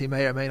influence he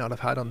may or may not have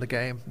had on the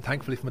game. And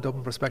thankfully, from a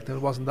Dublin perspective, it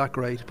wasn't that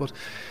great. But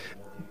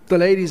the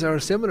ladies are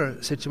a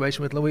similar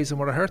situation with Louisa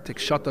Murray-Hertig.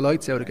 Shot the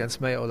lights out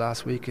against Mayo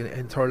last week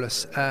in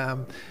Thurles.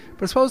 But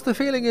I suppose the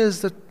feeling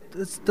is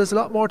that there's a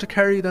lot more to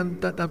Kerry than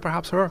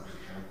perhaps her.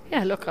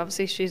 Yeah, look,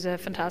 obviously she's a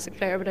fantastic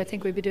player, but I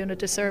think we'd be doing a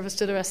disservice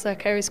to the rest of that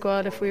Kerry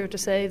squad if we were to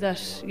say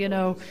that,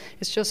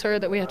 it's just her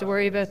that we have to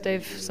worry about.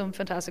 They've some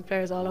fantastic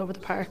players all over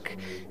the park,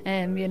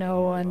 and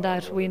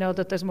that we know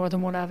that there's more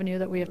than one avenue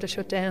that we have to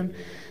shut down.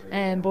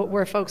 But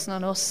we're focusing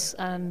on us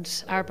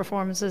and our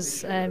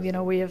performances.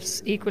 We have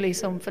equally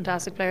some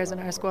fantastic players in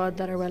our squad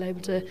that are well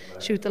able to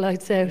shoot the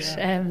lights out.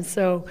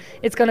 So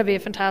it's going to be a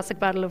fantastic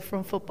battle of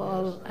front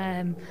football.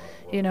 I'm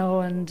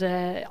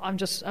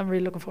really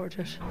looking forward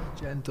to it.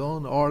 Jen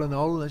Dunn, Orlan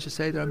Olin, as you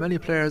say, there are many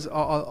players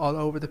all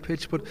over the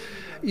pitch, but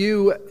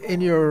you,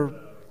 in your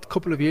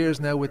couple of years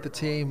now with the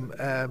team,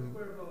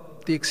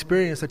 the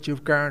experience that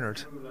you've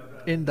garnered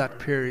in that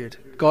period,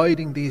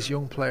 guiding these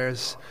young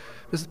players,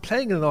 because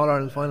playing in an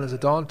All-Ireland final is a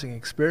daunting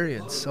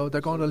experience, so they're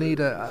going to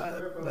need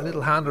a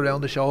little hand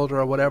around the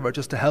shoulder or whatever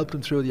just to help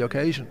them through the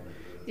occasion.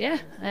 Yeah,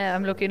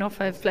 I'm lucky enough.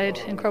 I've played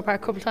in Croke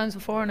Park a couple of times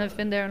before, and I've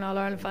been there on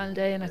All-Ireland final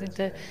day, and I think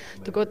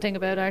the good thing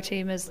about our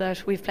team is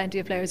that we've plenty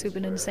of players who've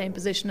been in the same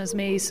position as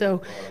me,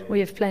 so we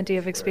have plenty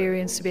of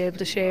experience to be able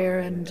to share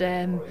and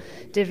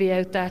divvy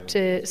out that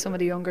to some of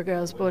the younger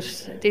girls.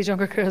 But these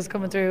younger girls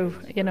coming through,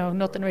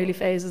 nothing really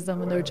phases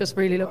them, and they're just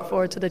really looking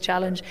forward to the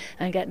challenge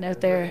and getting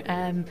out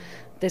there.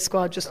 This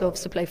squad just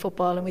loves to play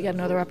football, and we get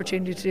another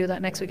opportunity to do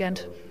that next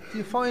weekend. Do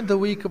you find the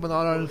week of an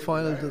All-Ireland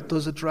final that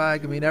does it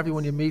drag? I mean,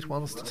 everyone you meet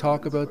wants to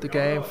talk about the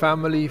game,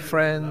 family,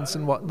 friends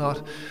and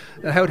whatnot.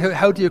 How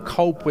do you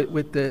cope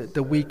with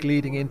the week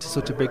leading into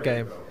such a big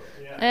game?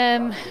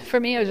 For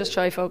me, I just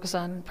try to focus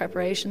on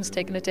preparations,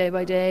 taking it day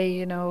by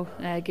day,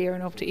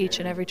 gearing up to each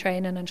and every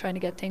training and trying to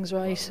get things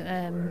right.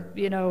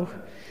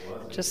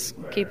 Just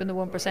keeping the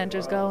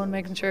 1%ers going,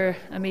 making sure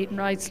I'm eating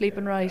right,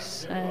 sleeping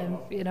right,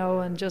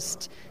 and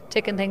just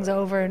ticking things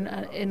over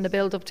in the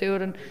build up to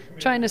it, and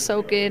trying to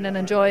soak in and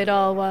enjoy it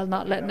all while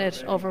not letting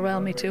it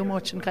overwhelm me too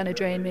much and kind of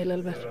drain me a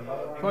little bit.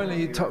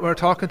 Finally, we're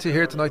talking to you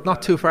here tonight,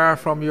 not too far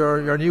from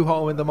your new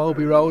home in the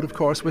Moby Road, of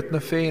course, with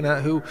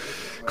Nafina, who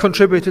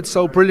contributed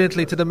so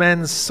brilliantly to the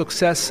men's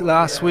success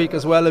last week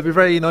as well. It'd be a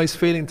very nice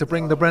feeling to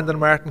bring the Brendan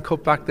Martin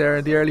Cup back there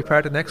in the early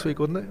part of next week,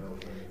 wouldn't it?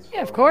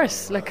 Yeah, of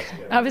course.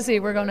 Obviously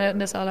we're going out in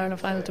this All-Ireland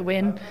final to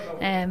win.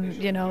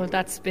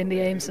 That's been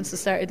the aim since the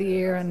start of the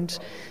year, and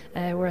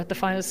we're at the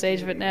final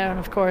stage of it now. And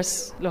of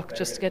course,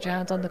 just to get your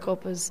hands on the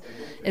cup is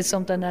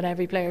something that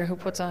every player who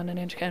puts on an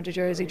inter-county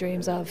jersey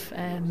dreams of.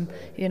 I'm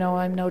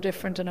no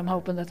different, and I'm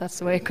hoping that that's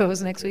the way it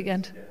goes next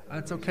weekend. And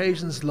it's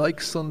occasions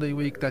like Sunday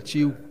week that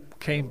you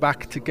came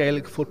back to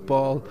Gaelic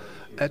football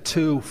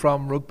too,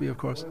 from rugby, of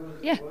course.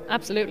 Yeah,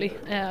 absolutely.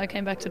 I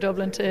came back to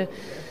Dublin to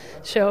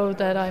show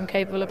that I'm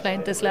capable of playing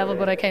at this level,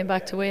 but I came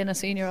back to win a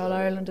senior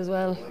All-Ireland as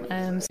well.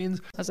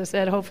 As I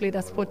said, hopefully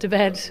that's put to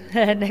bed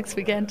next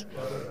weekend.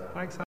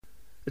 Thanks.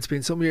 It's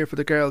been some year for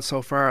the girls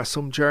so far,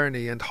 some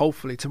journey, and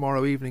hopefully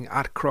tomorrow evening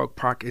at Croke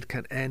Park it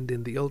can end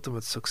in the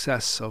ultimate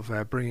success of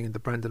bringing the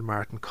Brendan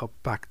Martin Cup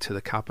back to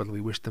the capital. We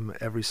wish them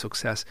every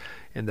success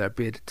in their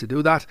bid to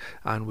do that,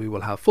 and we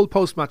will have full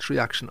post-match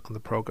reaction on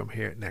the programme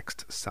here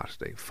next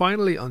Saturday.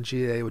 Finally, on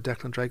GAA with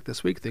Declan Drake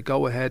this week, the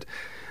go-ahead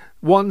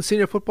One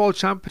Senior Football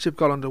Championship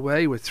got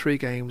underway with 3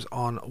 games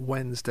on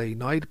Wednesday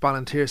night.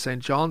 Ballantyre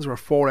St John's were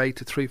 4-8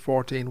 to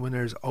 3-14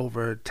 winners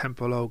over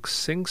Temple Oak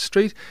Sing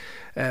Street.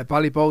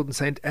 Ballybowden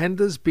St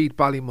Enda's beat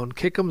Ballymun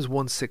Kickham's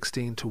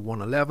 116 to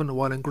 111,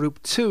 while in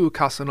Group 2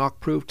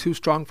 Castleknock proved too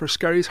strong for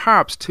Skerry's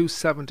Harps.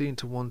 217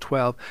 to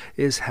 112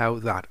 is how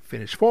that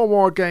finished. 4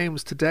 more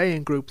games today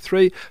in Group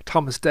 3.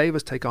 Thomas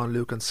Davis take on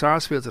Luke and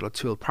Sarsfields at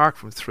O'Toole Park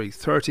from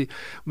 3:30.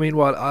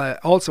 Meanwhile,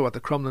 also at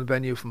the Crumlin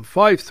venue from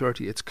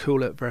 5:30, it's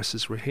Coola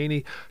versus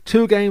Raheny.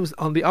 2 games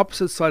on the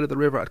opposite side of the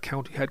river at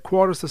County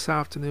Headquarters this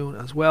afternoon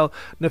as well.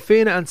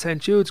 Nafina and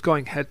St Jude's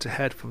going head to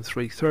head from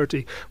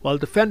 3:30, while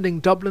defending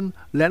Dublin,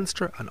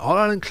 Leinster and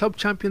All-Ireland club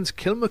champions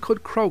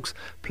Kilmacud Crokes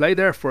play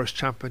their first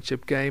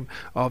championship game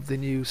of the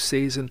new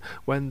season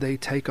when they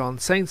take on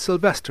St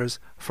Sylvester's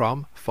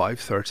from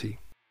 5:30.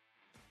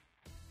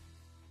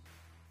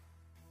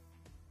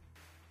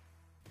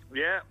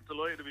 Yeah,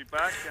 delighted to be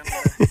back, and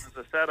as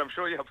I said, I'm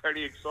sure you're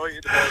very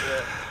excited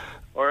about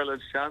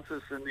Ireland's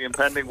chances in the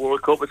impending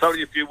World Cup. It's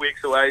only a few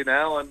weeks away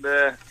now, and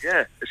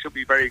yeah, it should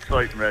be very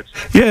exciting, Reg.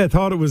 Yeah, I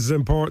thought it was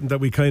important that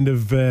we kind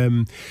of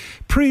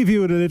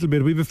preview it a little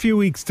bit. We have a few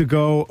weeks to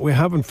go. We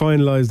haven't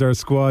finalised our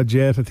squad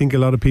yet. I think a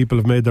lot of people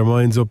have made their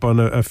minds up on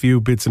a few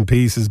bits and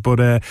pieces,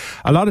 but a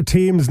lot of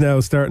teams now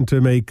starting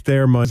to make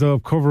their minds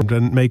up, cover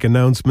and make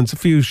announcements. A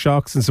few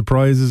shocks and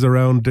surprises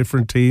around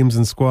different teams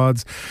and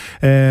squads.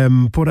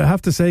 But I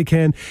have to say,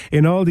 Ken,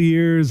 in all the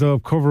years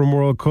of covering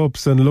World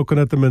Cups and looking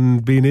at them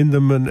and being in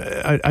them, and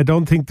I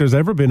don't think there's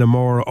ever been a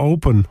more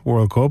open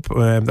World Cup.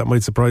 That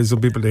might surprise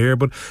some people to hear,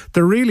 but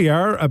there really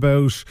are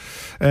about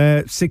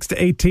 6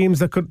 to 8 teams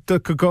that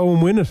could go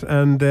and win it,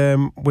 and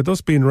with us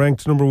being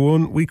ranked number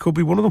 1, we could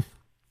be one of them.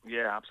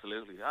 Yeah,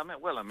 absolutely.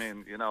 I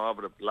mean, you know,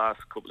 over the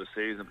last couple of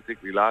seasons,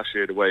 particularly last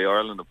year, the way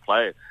Ireland have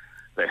played,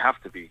 they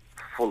have to be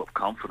full of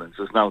confidence.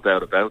 There's no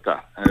doubt about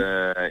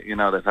that. You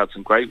know, they've had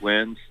some great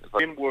wins.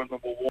 In World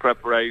number 1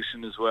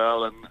 preparation as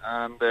well, and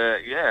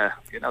yeah,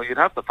 you know, you'd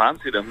have to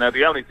fancy them. Now,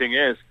 the only thing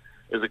is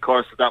of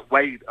course that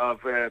weight of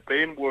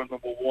being World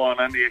number 1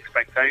 and the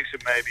expectation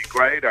may be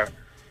greater.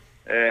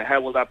 How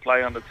will that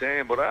play on the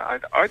team? But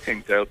I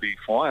think they'll be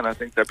fine. I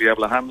think they'll be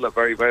able to handle it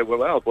very, very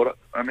well. But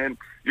I mean,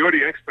 you're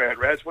the expert,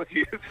 Reg. What do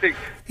you think?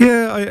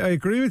 Yeah, I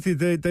agree with you.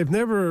 They've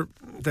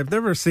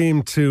never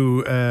seemed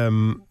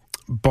to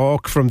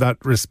balk from that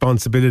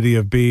responsibility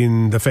of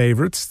being the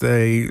favourites.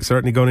 They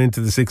certainly gone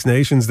into the Six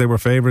Nations, they were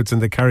favourites,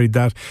 and they carried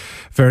that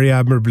very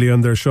admirably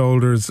on their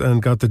shoulders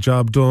and got the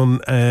job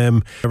done.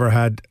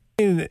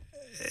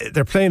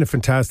 They're playing a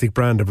fantastic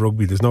brand of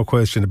rugby, there's no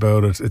question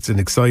about it. It's an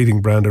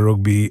exciting brand of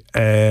rugby.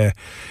 I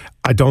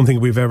don't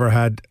think we've ever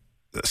had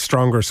a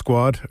stronger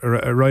squad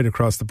right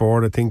across the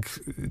board. I think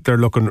they're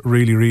looking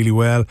really, really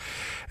well.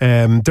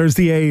 There's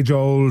the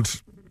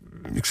age-old,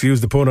 excuse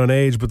the pun on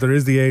age, but there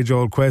is the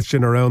age-old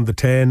question around the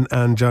 10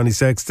 and Johnny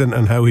Sexton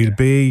and how he'll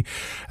be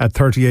at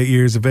 38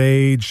 years of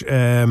age,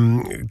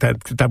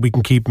 that we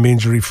can keep him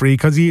injury-free,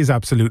 because he is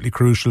absolutely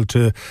crucial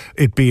to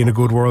it being a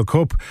good World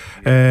Cup.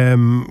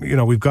 You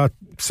know, we've got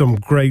some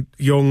great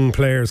young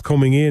players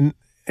coming in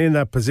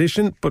that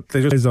position, but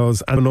they just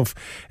have enough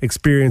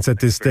experience at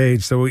this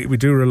stage, so we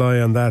do rely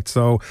on that.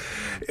 So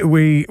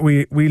we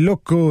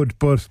look good,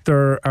 but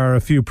there are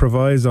a few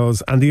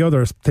provisos. And the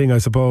other thing I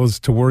suppose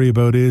to worry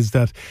about is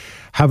that,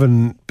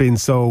 having been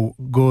so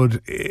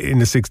good in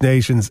the Six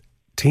Nations,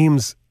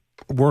 teams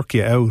work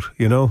you out,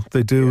 you know.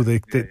 They do.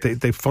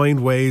 They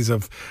find ways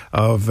of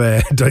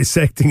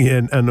dissecting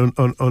you and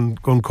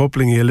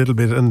uncoupling you a little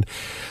bit, and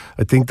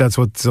I think that's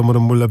what some of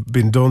them will have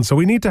been done. So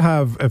we need to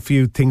have a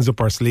few things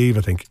up our sleeve,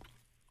 I think.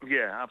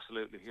 Yeah,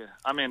 absolutely. Yeah,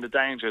 I mean, the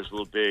dangers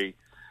will be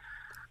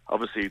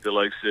obviously the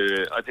likes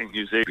of, I think,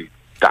 New Zealand.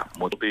 That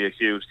would be a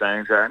huge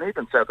danger, and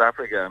even South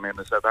Africa. I mean,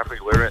 in South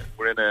Africa,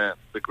 we're in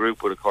the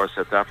group with, of course,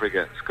 South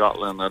Africa,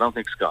 Scotland. I don't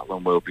think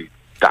Scotland will be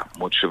that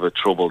much of a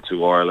trouble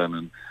to Ireland,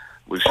 and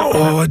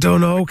I don't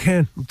know,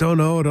 Ken. Don't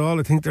know at all.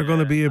 I think they're going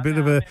to be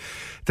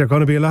they're going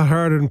to be a lot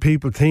harder than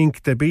people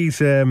think. They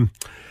beat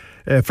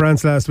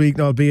France last week,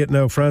 albeit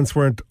now France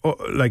weren't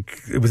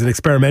it was an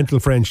experimental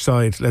French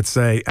side, let's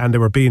say, and they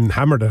were being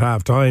hammered at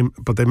half time,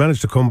 but they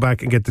managed to come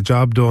back and get the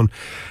job done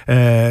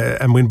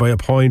and win by a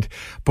point.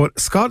 But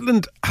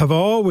Scotland have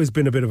always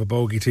been a bit of a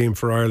bogey team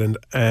for Ireland,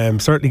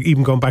 certainly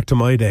even going back to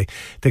my day.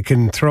 They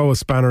can throw a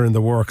spanner in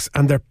the works,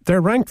 and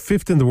they're ranked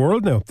 5th in the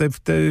world now.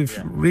 They've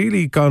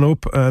really gone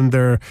up, and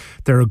they're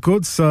a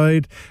good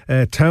side.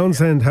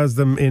 Townsend has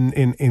them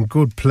in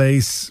good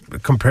place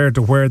compared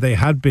to where they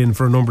had been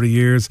for a number of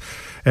years.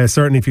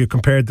 Certainly if you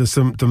compared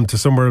them to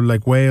somewhere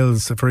like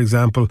Wales, for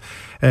example,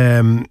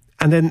 and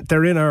then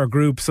they're in our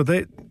group, so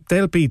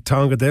they'll beat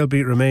Tonga, they'll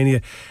beat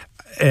Romania.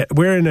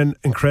 We're in an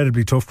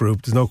incredibly tough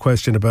group, there's no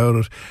question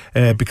about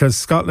it, because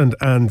Scotland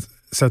and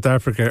South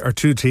Africa are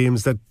two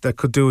teams that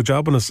could do a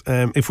job on us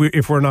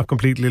if we're not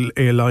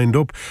completely lined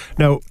up.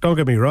 Now, don't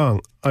get me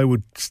wrong, I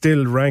would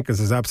still rank us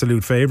as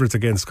absolute favourites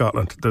against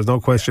Scotland. There's no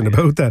question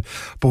about that.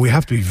 But we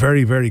have to be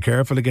very, very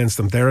careful against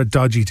them. They're a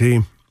dodgy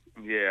team.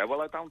 Yeah,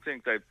 well, I don't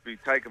think they'd be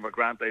taken for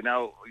granted. They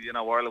know,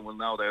 Ireland will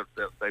know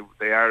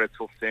they are a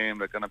tough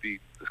team. It's going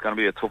to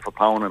be a tough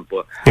opponent,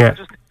 but I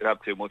just think they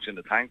have too much in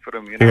the tank for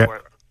them.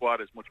 Our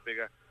squad is much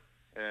bigger,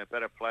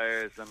 better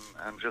players,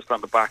 and just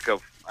on the back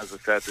of, as I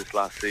said, this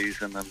last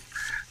season, and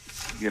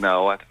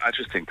I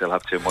just think they'll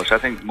have too much. I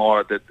think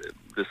more that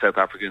the South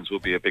Africans will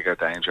be a bigger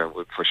danger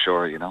for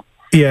sure.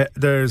 Yeah,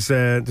 there's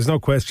no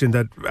question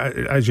that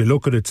as you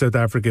look at it, South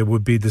Africa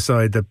would be the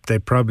side that they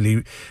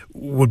probably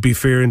would be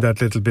fearing that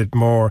little bit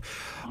more.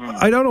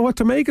 I don't know what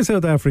to make of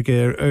South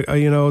Africa.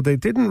 They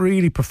didn't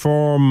really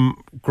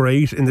perform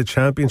great in the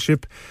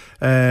championship.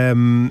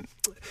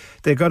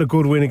 They got a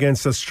good win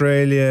against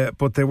Australia,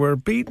 but they were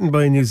beaten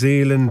by New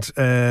Zealand,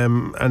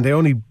 and they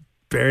only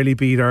barely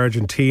beat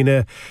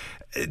Argentina.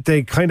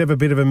 They kind of have a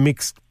bit of a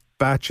mixed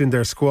batch in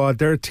their squad.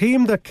 They're a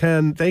team that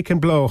can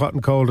blow hot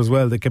and cold as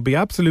well. They can be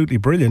absolutely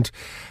brilliant,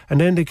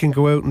 and then they can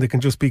go out and they can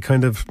just be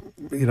kind of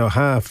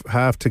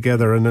half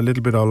together and a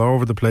little bit all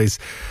over the place.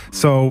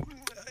 So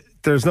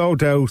there's no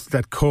doubt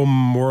that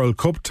come World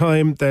Cup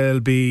time they'll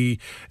be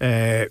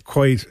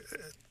quite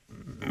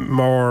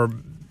more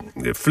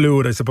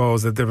fluid, I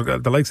suppose.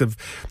 The likes of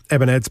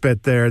Eben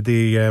Etzebeth there,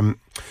 the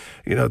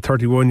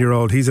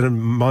 31-year-old, he's a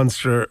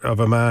monster of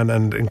a man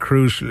and a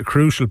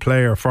crucial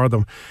player for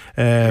them,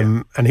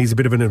 and he's a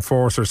bit of an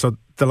enforcer. So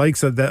the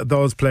likes of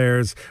those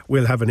players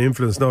will have an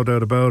influence, no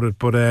doubt about it.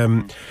 But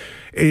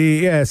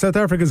South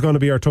Africa is going to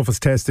be our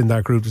toughest test in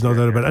that group, there's no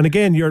doubt about it. And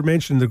again, you're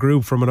mentioning the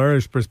group from an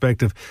Irish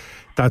perspective.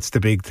 That's the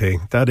big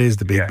thing. That is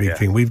the big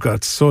thing. We've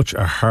got such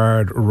a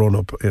hard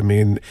run-up. I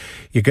mean,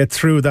 you get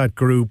through that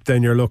group,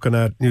 then you're looking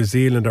at New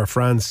Zealand or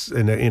France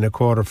in a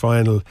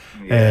quarter-final.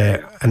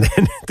 And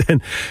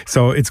then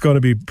so it's going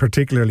to be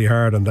particularly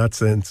hard in that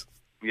sense.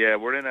 Yeah,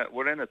 we're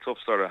in a tough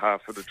sort of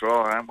half of the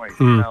draw, aren't we?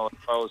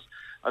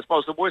 I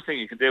suppose the worst thing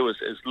you can do is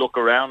look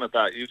around at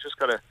that. You just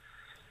got to,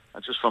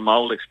 just from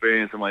old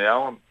experience in my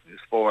own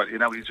sport,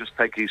 you just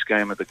take each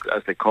game as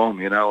they come,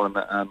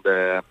 and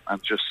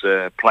just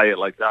play it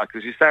like that.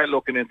 Because you start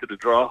looking into the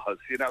draws,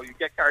 you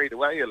get carried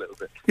away a little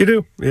bit. You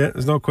do, yeah.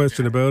 There's no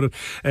question about it.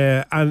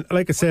 And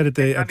like I said at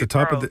the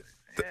top of the.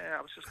 Yeah,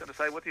 I was just going to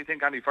say, what do you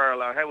think Andy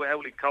Farrell, or how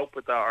will he cope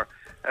with that, or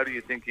how do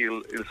you think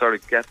he'll sort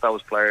of get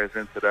those players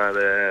into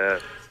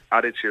that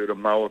attitude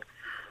and mode?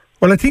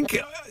 Well, I think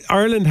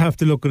Ireland have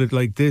to look at it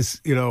like this.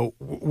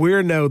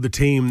 We're now the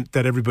team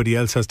that everybody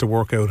else has to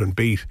work out and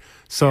beat.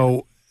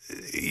 So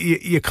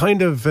you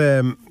kind of,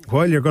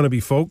 while you're going to be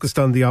focused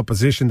on the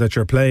opposition that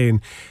you're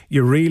playing,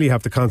 you really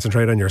have to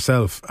concentrate on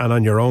yourself and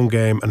on your own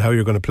game and how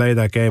you're going to play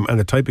that game and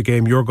the type of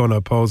game you're going to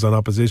oppose on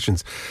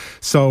oppositions.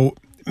 So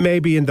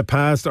maybe in the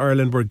past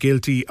Ireland were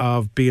guilty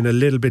of being a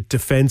little bit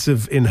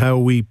defensive in how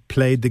we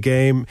played the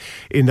game,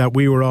 in that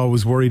we were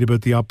always worried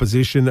about the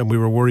opposition and we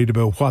were worried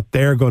about what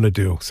they're going to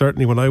do.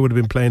 Certainly when I would have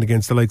been playing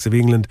against the likes of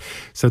England,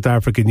 South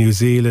Africa, New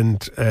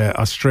Zealand,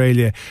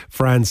 Australia,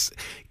 France,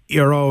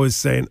 you're always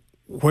saying,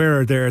 where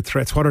are their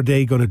threats? What are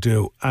they going to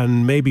do?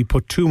 And maybe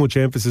put too much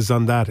emphasis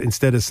on that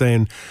instead of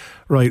saying,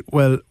 right,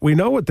 well, we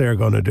know what they're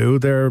going to do.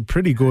 They're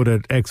pretty good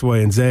at X, Y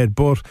and Z,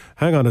 but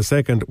hang on a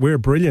second, we're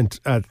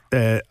brilliant at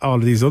all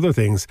of these other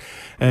things.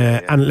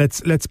 And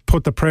let's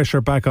put the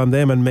pressure back on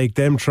them and make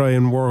them try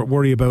and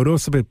worry about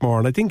us a bit more.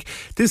 And I think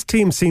this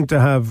team seemed to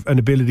have an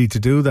ability to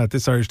do that.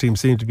 This Irish team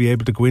seemed to be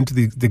able to go into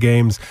the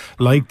games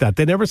like that.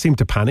 They never seem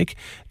to panic.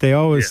 They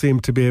always seem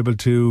to be able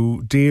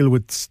to deal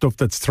with stuff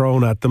that's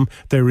thrown at them.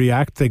 They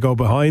react, they go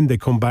behind, they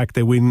come back,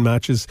 they win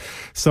matches.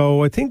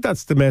 So I think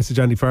that's the message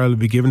Andy Farrell will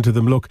be giving to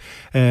them. Look,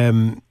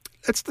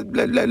 let's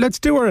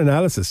do our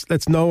analysis.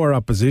 Let's know our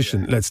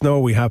opposition. Let's know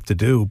what we have to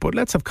do. But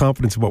let's have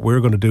confidence in what we're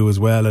going to do as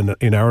well and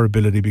in our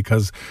ability,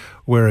 because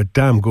we're a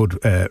damn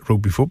good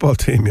rugby football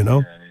team,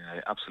 Yeah,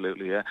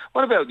 absolutely, yeah.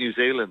 What about New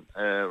Zealand,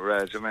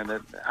 Reg? I mean, they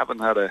haven't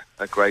had a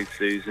great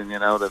season,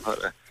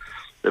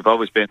 They've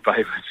always been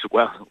favourites,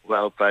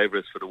 well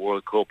favourites for the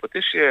World Cup. But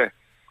this year,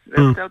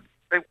 they'll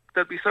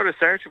be sort of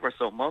searching for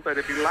something, won't they?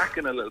 They'll be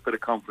lacking a little bit of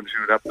confidence, you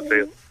would have to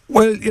feel.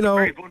 Well,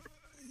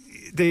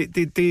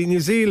 The New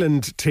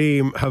Zealand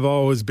team have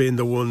always been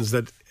the ones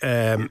that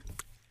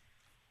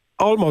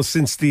almost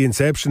since the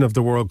inception of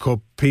the World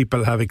Cup,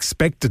 people have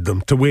expected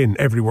them to win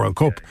every World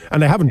Cup,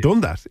 and they haven't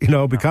done that,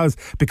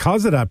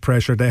 because of that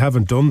pressure, they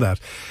haven't done that.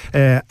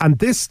 And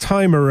this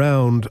time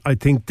around, I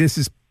think this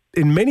is,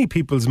 in many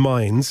people's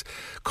minds,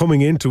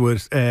 coming into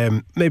it,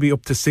 maybe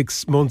up to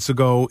 6 months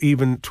ago,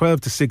 even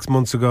 12 to 6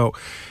 months ago,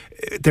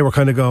 they were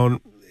kind of going,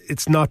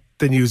 it's not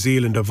the New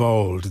Zealand of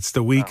old. It's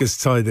the weakest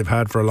side they've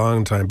had for a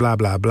long time, blah,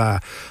 blah, blah.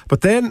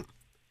 But then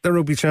the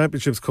Rugby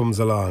Championships comes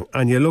along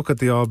and you look at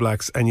the All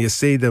Blacks and you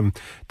see them,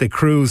 they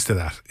cruise to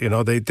that.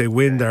 They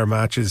win their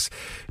matches,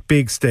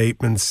 big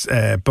statements,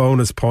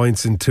 bonus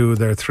points in 2 of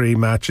their 3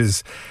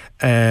 matches.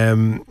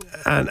 And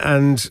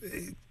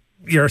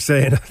you're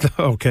saying,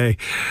 okay,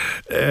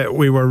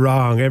 we were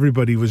wrong.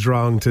 Everybody was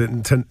wrong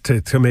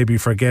to maybe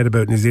forget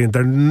about New Zealand.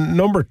 They're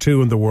number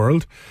 2 in the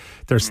world.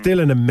 They're still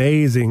an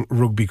amazing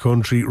rugby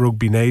country,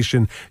 rugby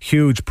nation,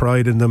 huge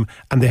pride in them,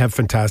 and they have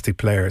fantastic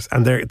players.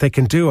 And they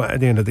can do,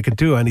 they can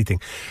do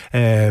anything.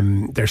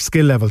 Their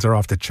skill levels are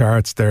off the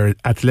charts. Their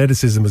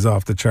athleticism is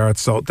off the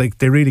charts. So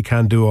they really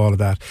can do all of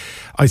that.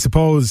 I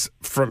suppose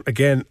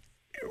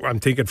I'm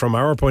thinking from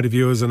our point of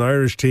view as an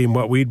Irish team,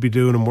 what we'd be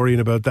doing and worrying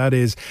about that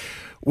is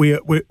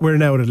we're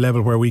now at a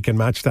level where we can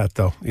match that,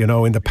 though. You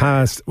know, in the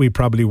past we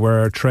probably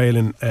were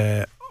trailing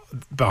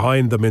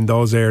behind them in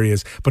those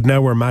areas, but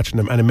now we're matching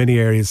them and in many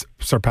areas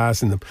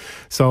surpassing them.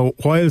 So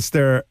whilst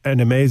they're an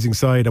amazing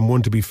side and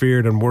one to be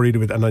feared and worried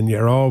with, and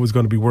you're always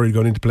going to be worried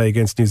going into play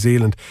against New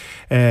Zealand,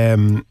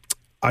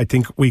 I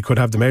think we could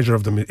have the measure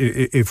of them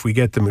if we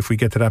get to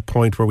that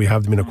point where we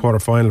have them in a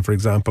quarter-final, for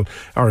example,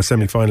 or a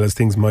semi-final as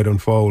things might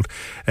unfold.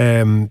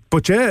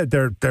 But yeah,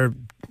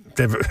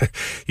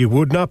 you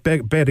would not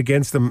bet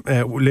against them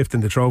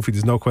lifting the trophy.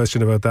 There's no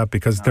question about that,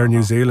 because they're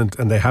New Zealand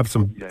and they have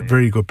some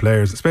very good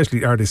players,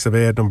 especially Artie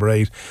Savea at number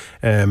 8.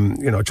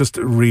 Just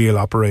a real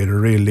operator,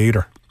 real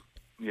leader.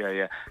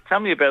 Yeah. Tell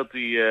me about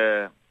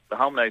the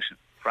home nation,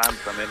 France.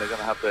 I mean, they're going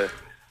to have to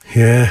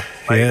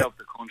fight up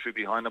the country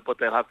behind them, but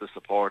they'll have the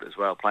support as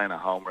well, playing at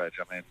home, Reg.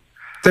 I mean,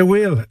 they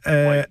will.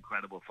 Quite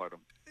incredible for them.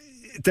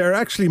 They're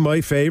actually my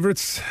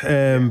favourites,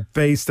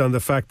 based on the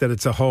fact that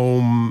it's a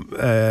home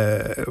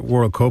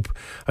World Cup.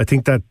 I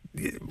think that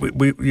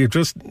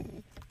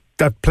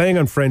that playing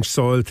on French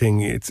soil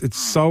thing, it's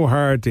so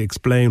hard to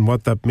explain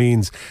what that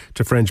means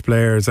to French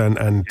players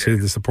and to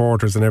the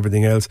supporters and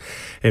everything else.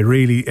 It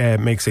really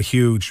makes a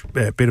huge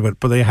bit of it.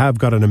 But they have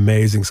got an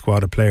amazing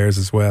squad of players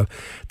as well.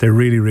 They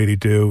really, really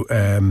do.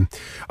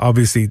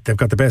 Obviously, they've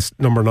got the best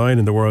number 9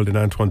 in the world in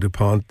Antoine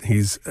Dupont.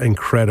 He's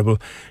incredible.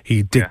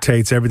 He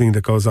dictates everything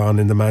that goes on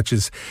in the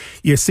matches.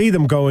 You see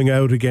them going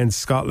out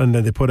against Scotland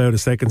and they put out a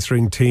second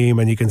string team,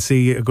 and you can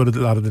see a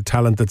lot of the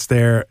talent that's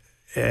there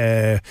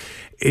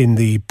in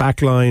the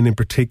back line in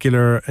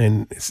particular,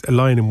 and a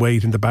line in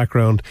weight in the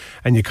background,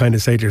 and you kind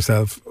of say to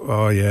yourself,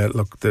 oh yeah,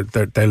 look,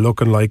 they're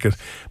looking like it.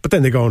 But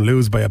then they go and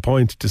lose by a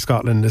point to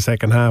Scotland in the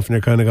second half, and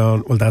you're kind of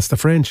going, well, that's the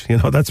French,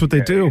 that's what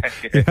they do.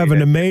 You have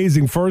an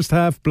amazing first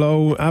half,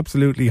 blow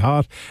absolutely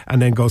hot,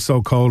 and then go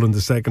so cold in the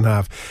second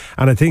half.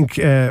 And I think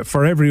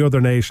for every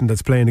other nation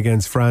that's playing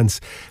against France,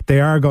 they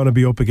are going to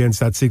be up against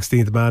that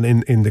 16th man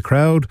in the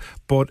crowd,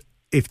 but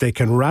if they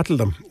can rattle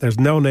them, there's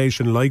no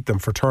nation like them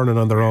for turning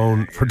on their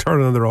own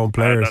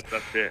players.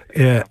 That's it.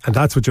 Yeah, and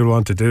that's what you'll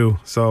want to do.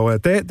 So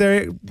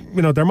they're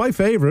my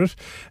favourite.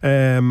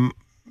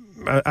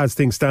 As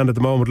things stand at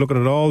the moment,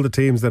 looking at all the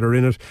teams that are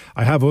in it,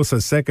 I have us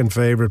as second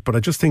favourite, but I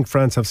just think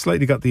France have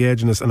slightly got the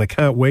edge in us, and I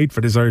can't wait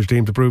for this Irish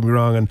team to prove me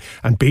wrong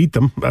and beat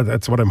them.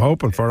 That's what I'm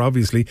hoping for,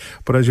 obviously.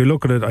 But as you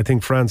look at it, I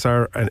think France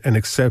are an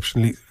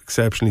exceptionally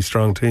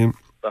strong team.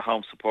 The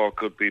home support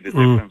could be the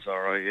difference, all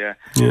right. Yeah.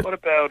 What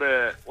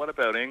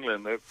about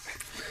England? They're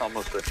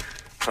almost a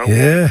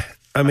season.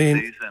 I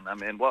mean,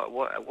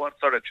 what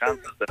sort of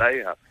chances do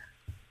they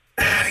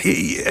have?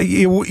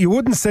 You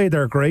wouldn't say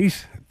they're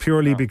great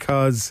purely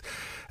because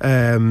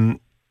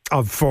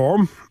of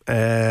form.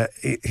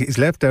 He's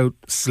left out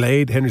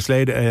Henry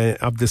Slade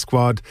of the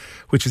squad,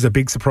 which is a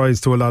big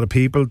surprise to a lot of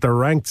people. They're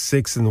ranked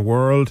 6th in the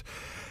world,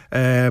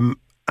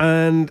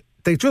 and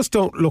they just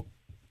don't look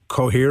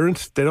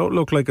coherent. They don't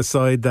look like a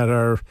side that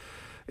are,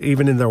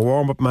 even in their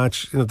warm-up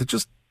match, they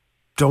just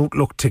don't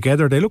look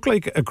together. They look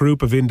like a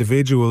group of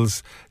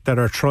individuals that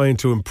are trying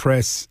to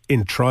impress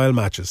in trial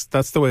matches.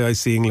 That's the way I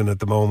see England at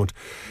the moment.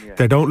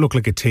 They don't look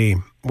like a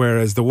team,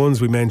 whereas the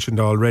ones we mentioned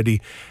already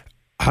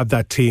have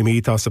that team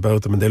ethos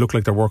about them, and they look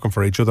like they're working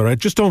for each other. I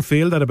just don't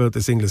feel that about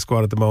this English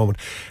squad at the moment.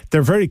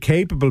 They're very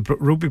capable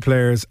rugby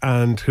players,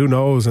 and who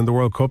knows, in the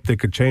World Cup they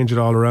could change it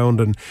all around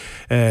and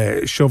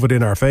shove it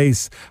in our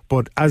face.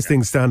 But as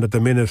things stand at the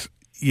minute,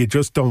 you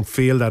just don't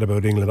feel that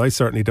about England. I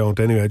certainly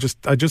don't anyway.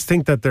 I just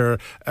think that they're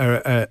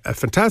a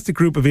fantastic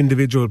group of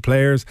individual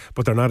players,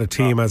 but they're not a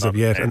team as of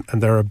yet,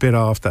 and they're a bit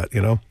off that,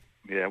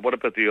 Yeah, what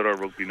about the other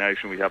rugby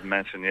nation we haven't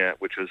mentioned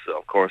yet, which is,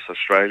 of course,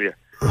 Australia?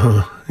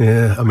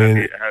 I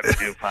mean, how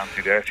do you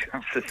fancy their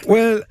chances?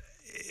 Well,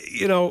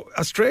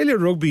 Australia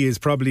rugby is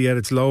probably at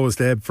its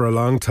lowest ebb for a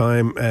long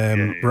time,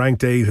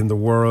 ranked 8th in the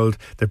world.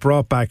 They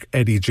brought back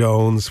Eddie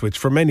Jones, which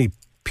for many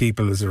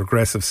people is a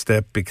regressive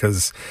step,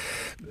 because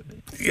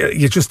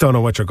you just don't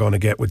know what you're going to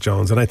get with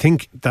Jones. And I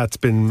think that's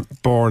been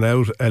borne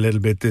out a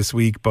little bit this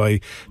week by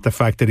the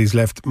fact that he's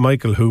left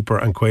Michael Hooper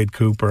and Quade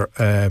Cooper,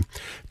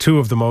 two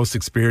of the most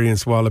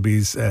experienced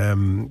Wallabies,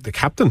 the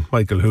captain,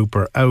 Michael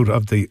Hooper, out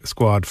of the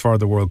squad for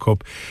the World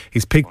Cup.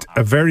 He's picked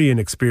a very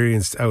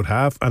inexperienced out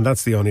half, and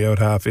that's the only out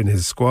half in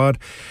his squad.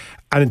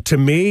 And to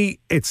me,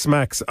 it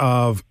smacks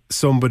of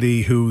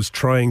somebody who's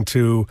trying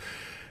to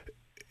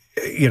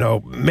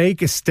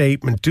make a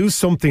statement, do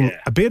something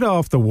a bit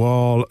off the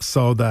wall,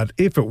 so that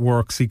if it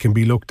works, he can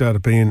be looked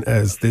at being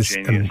as this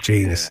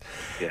genius.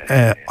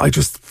 I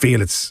just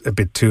feel it's a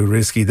bit too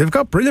risky. They've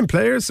got brilliant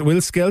players.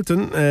 Will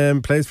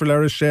Skelton plays for La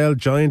Rochelle,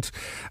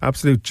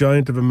 absolute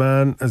giant of a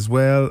man as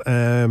well.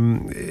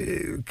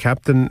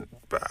 Captain,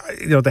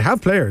 they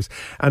have players,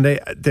 and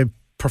they've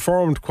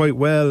performed quite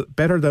well,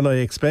 better than I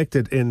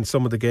expected in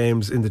some of the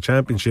games in the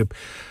championship.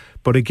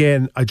 But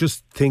again, I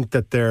just think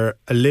that they're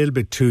a little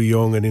bit too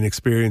young and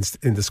inexperienced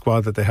in the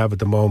squad that they have at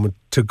the moment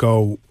to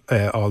go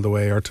all the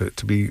way, or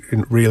to be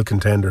in real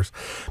contenders.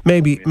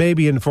 Maybe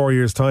in 4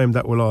 years' time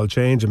that will all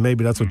change, and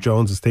maybe that's what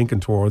Jones is thinking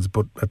towards.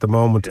 But at the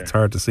moment, it's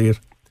hard to see it.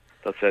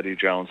 That's Eddie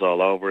Jones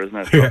all over, isn't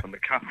it? Dropping the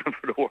captain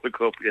for the World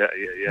Cup. Yeah.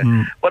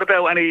 What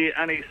about any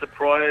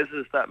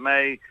surprises that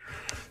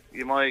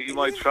you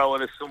might throw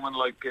in as someone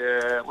like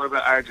what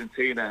about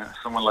Argentina?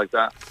 Someone like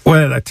that.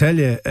 Well, I tell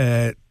you.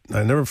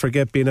 I never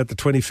forget being at the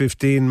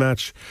 2015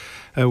 match.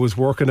 I was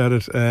working at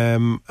it,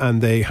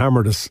 and they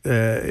hammered us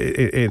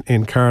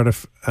in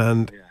Cardiff,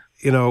 and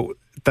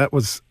that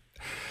was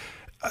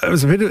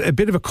a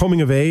bit of a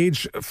coming of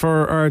age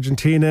for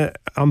Argentina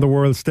on the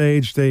world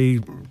stage. They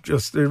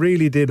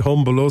really did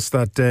humble us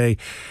that day,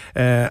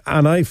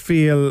 and I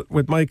feel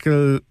with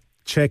Michael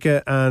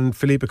Checa and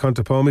Felipe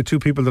Contepomi, two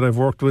people that I've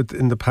worked with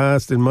in the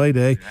past in my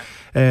day,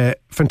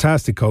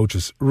 fantastic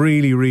coaches,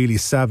 really, really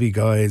savvy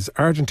guys.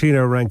 Argentina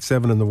are ranked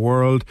 7 in the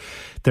world.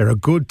 They're a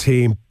good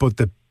team, but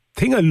the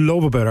thing I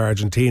love about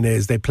Argentina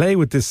is they play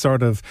with this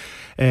sort of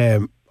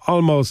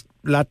almost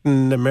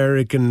Latin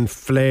American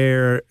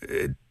flair,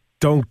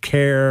 don't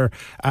care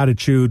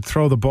attitude,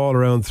 throw the ball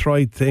around,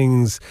 try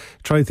things,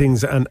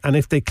 and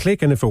if they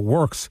click and if it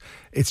works,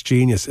 it's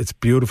genius. It's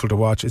beautiful to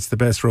watch. It's the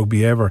best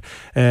rugby ever.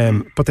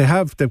 But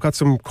they've got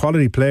some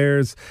quality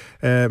players.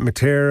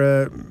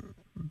 Matera,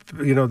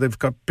 they've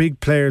got big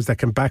players that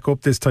can back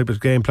up this type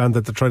of game plan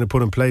that they're trying to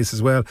put in place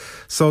as well.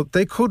 So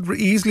they could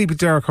easily be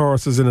dark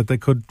horses in it. They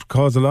could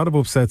cause a lot of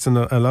upsets and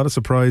a lot of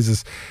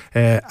surprises.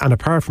 And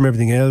apart from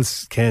everything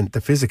else, Ken,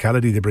 the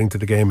physicality they bring to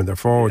the game and their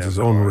forwards is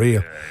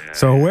unreal.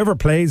 So whoever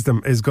plays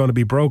them is going to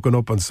be broken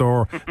up and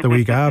sore the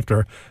week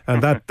after,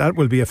 and that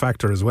will be a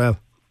factor as well.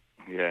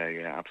 Yeah,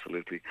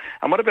 absolutely.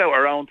 And what about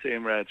our own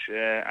team, Reg?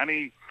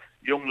 Any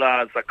young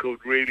lads that could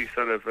really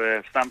sort of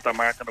stamp their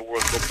mark on the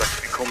World Cup, that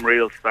could become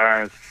real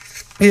stars?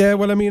 Yeah,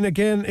 well, I mean,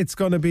 again, it's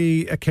going to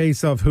be a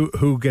case of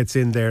who gets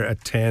in there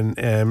at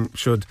 10.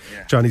 Should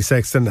Johnny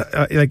Sexton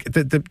at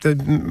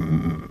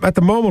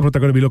the moment, what they're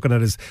going to be looking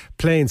at is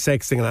playing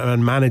Sexton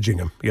and managing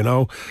him.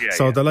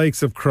 The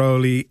likes of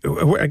Crowley.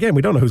 Again,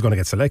 we don't know who's going to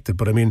get selected,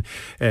 but I mean,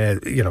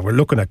 we're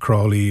looking at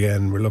Crowley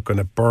and we're looking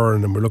at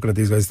Byrne and we're looking at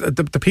these guys.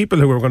 The people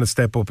who are going to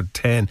step up at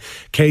 10,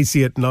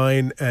 Casey at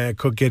 9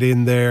 could get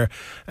in there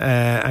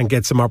and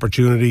get some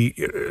opportunity.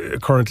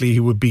 Currently, he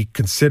would be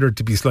considered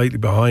to be slightly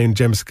behind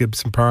James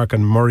Gibson Park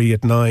and Murray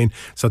at 9,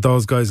 so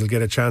those guys will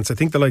get a chance. I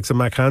think the likes of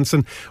Mac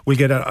Hansen will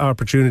get an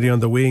opportunity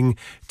on the wing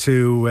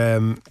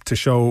to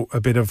show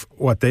a bit of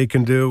what they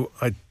can do.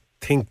 I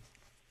think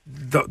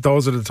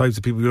those are the types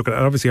of people we look at.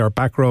 And obviously our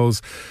back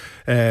rows,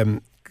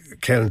 Ken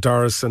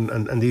Doris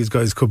and these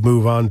guys could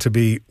move on to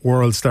be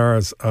world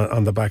stars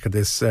on the back of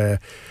this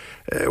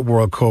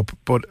World Cup.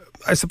 But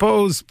I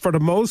suppose for the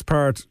most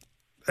part,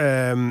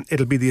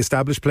 it'll be the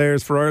established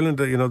players for Ireland,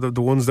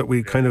 the ones that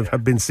we kind of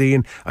have been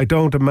seeing. I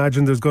don't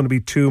imagine there's going to be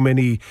too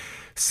many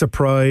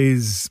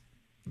surprise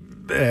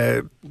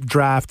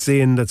drafts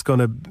in that's going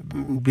to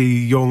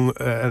be young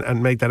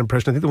and make that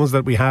impression. I think the ones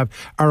that we have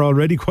are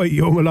already quite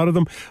young, a lot of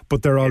them,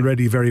 but they're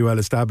already very well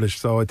established.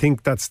 So I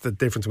think that's the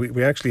difference.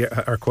 We actually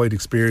are quite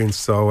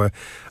experienced, so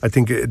I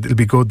think it'll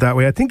be good that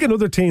way. I think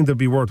another team that'll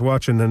be worth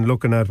watching and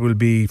looking at will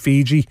be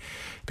Fiji,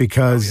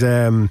 because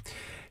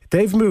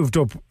they've moved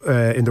up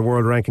in the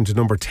world ranking to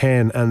number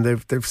 10, and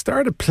they've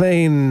started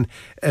playing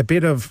a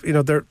bit of,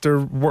 they're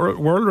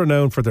world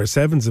renowned for their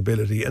sevens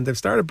ability, and they've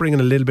started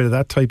bringing a little bit of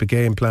that type of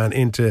game plan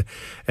into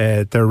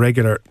their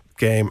regular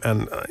game.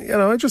 And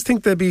I just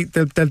think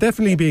they'll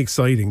definitely be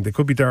exciting. They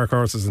could be dark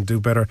horses and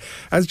do better,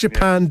 as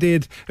Japan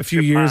did a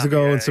few years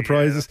ago and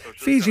surprise us.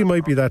 Fiji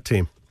might be that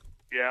team.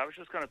 Yeah, I was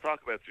just going to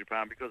talk about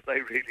Japan, because they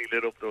really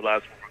lit up the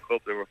last World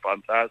Cup. They were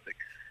fantastic.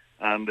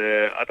 And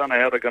I don't know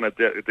how they're going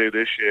to do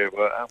this year,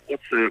 but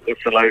what's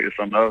the latest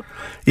on those?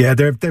 Yeah,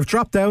 they've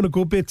dropped down a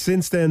good bit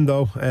since then,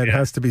 though, it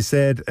has to be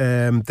said.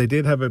 They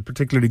did have a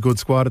particularly good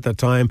squad at that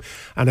time,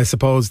 and I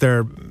suppose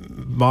their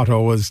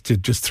motto was to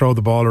just throw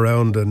the ball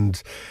around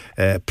and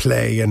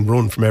play and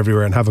run from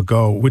everywhere and have a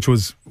go, which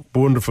was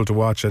wonderful to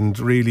watch and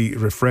really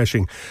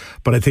refreshing.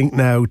 But I think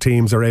now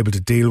teams are able to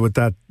deal with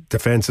that.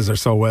 Defences are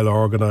so well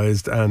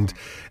organised, and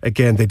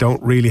again, they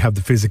don't really have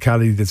the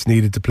physicality that's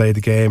needed to play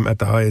the game at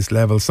the highest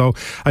level. So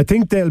I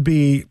think they'll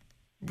be,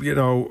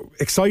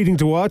 exciting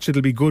to watch.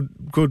 It'll be good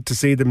to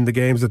see them in the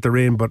games that they're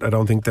in, but I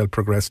don't think they'll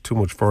progress too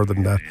much further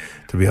than that,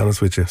 to be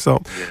honest with you.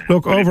 So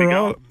look,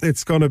 overall,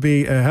 it's going to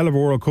be a hell of a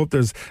World Cup.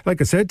 There's,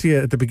 like I said to you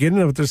at the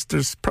beginning of it,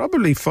 there's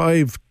probably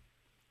 5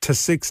 to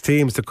 6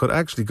 teams that could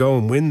actually go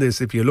and win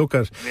this. If you look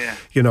at,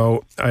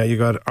 you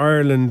got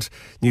Ireland,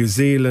 New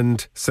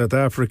Zealand, South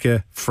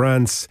Africa,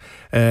 France.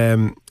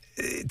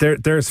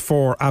 There's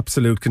 4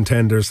 absolute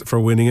contenders for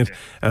winning it,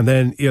 and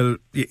then you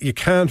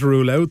can't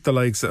rule out the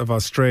likes of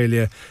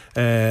Australia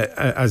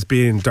as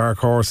being dark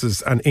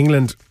horses, and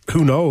England.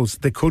 Who knows?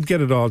 They could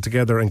get it all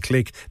together and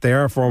click. They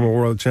are former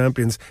world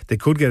champions. They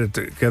could get it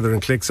together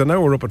and click. So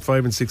now we're up at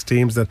 5 and 6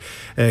 teams that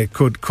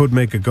could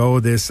make a go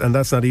of this, and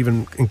that's not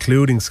even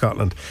including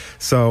Scotland.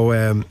 So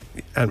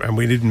and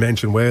we didn't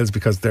mention Wales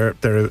because they're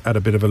at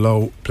a bit of a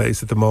low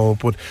place at the moment.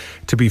 But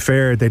to be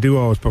fair, they do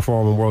always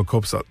perform in World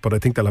Cups. But I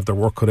think they'll have their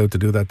work cut out to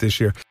do that this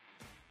year.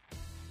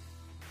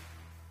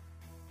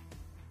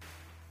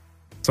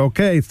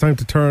 Okay, it's time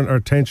to turn our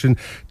attention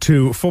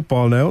to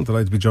football now. I'm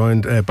delighted to be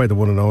joined by the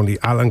one and only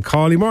Alan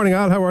Cawley. Morning,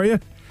 Al, how are you?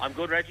 I'm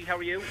good, Reggie. How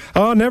are you?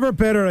 Oh, never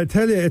better. I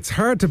tell you, it's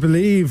hard to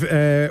believe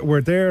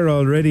we're there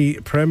already.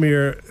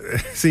 Premier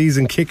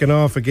season kicking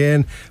off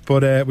again,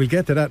 but we'll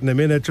get to that in a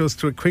minute.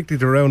 Just quickly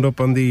to round up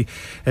on the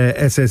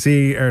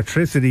SSE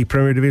Airtricity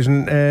Premier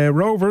Division.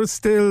 Rovers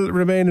still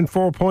remaining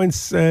 4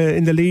 points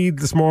in the lead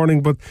this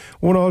morning, but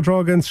 1-1 draw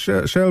against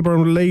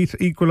Shelbourne. Late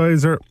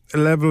equaliser,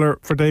 leveller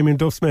for Damien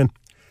Duff's men.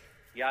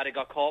 Yeah, they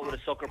got caught with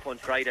a sucker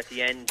punch right at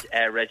the end,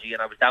 Reggie,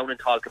 and I was down in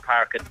Talca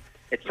Park, and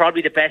it's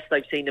probably the best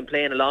I've seen them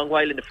play in a long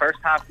while. In the first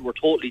half, they were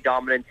totally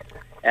dominant,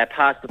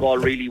 passed the ball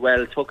really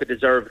well, took a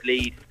deserved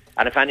lead,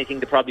 and if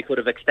anything, they probably could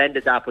have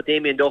extended that, but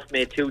Damien Duff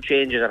made 2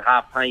 changes at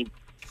half-time,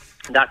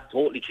 and that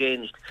totally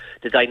changed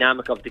the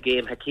dynamic of the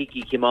game.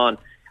 Hakiki came on,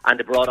 and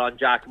they brought on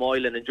Jack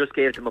Moylan, and just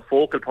gave them a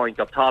focal point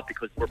up top,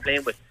 because we're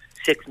playing with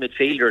 6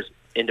 midfielders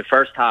in the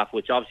first half,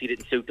 which obviously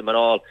didn't suit them at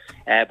all.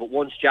 But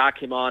once Jack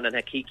came on and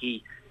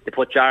Hakiki, they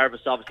put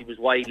Jarvis, obviously was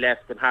wide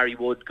left, and Harry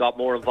Wood got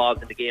more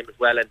involved in the game as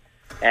well, and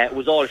it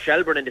was all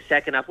Shelbourne in the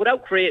second half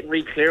without creating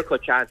real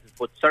clear-cut chances,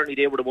 but certainly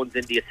they were the ones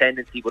in the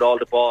ascendancy with all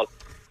the ball.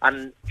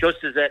 And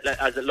just as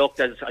it looked,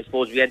 as I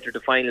suppose we entered the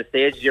final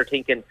stages, you're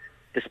thinking,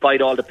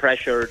 despite all the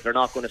pressure, they're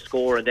not going to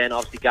score, and then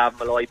obviously Gavin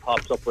Malloy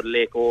pops up with a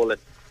late goal,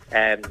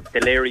 and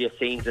delirious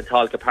scenes in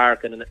Talca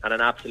Park, and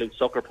an absolute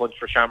sucker punch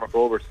for Shamrock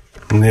Rovers.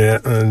 Yeah,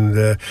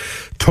 and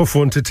tough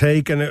one to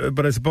take,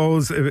 but I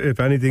suppose if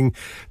anything,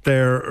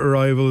 their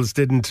rivals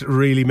didn't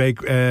really make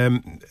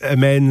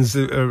amends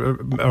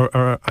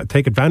or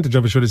take advantage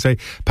of it, should I say.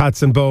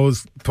 Pats and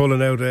Bows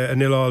pulling out a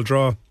 0-0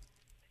 draw.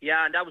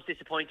 Yeah, and that was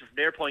disappointing from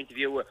their point of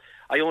view.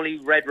 I only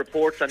read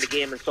reports on the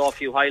game and saw a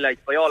few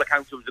highlights. By all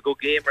accounts, it was a good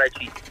game,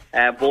 Reggie.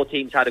 Both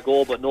teams had a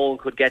goal, but no one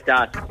could get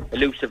that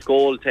elusive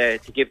goal to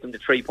give them the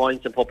 3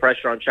 points and put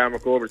pressure on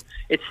Shamrock Rovers.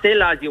 It's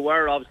still, as you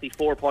were, obviously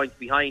 4 points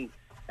behind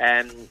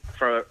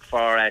for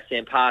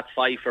St. Pat's,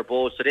 5 for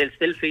Bows. So they'll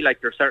still feel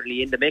like they're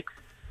certainly in the mix.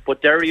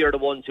 But Derry are the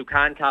ones who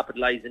can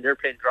capitalise, and they're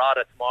playing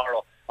Drogheda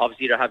tomorrow.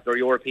 Obviously, they have their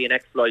European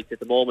exploits at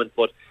the moment,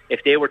 but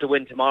if they were to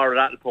win tomorrow,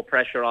 that'll put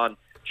pressure on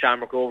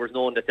Shamrock Rovers,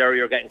 knowing that Derry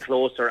are getting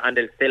closer, and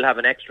they'll still have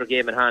an extra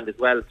game in hand as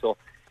well. So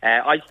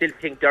I still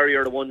think Derry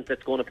are the ones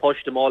that's going to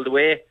push them all the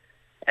way.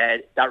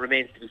 That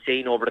remains to be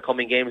seen over the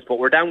coming games, but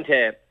we're down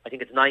to, I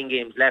think it's 9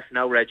 games left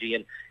now, Reggie,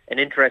 and an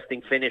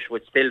interesting finish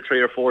with still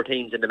 3 or 4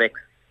 teams in the mix.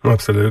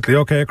 Absolutely.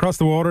 Okay, across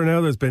the water now,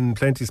 there's been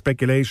plenty of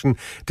speculation,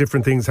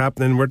 different things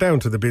happening. We're down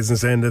to the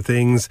business end of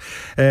things.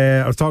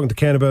 I was talking to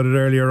Ken about it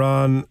earlier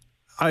on.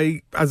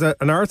 As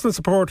an Arsenal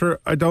supporter,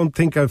 I don't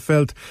think I've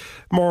felt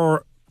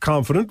more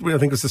confident. I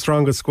think it's the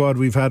strongest squad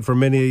we've had for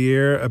many a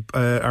year.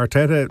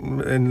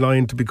 Arteta in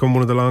line to become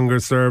one of the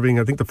longest serving,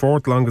 I think the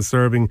 4th longest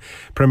serving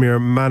Premier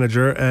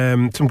manager.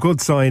 Some good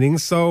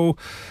signings, so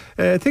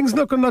things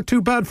looking not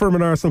too bad from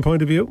an Arsenal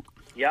point of view.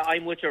 Yeah,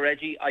 I'm with you,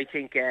 Reggie. I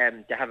think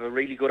they have a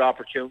really good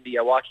opportunity.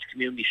 I watched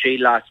Community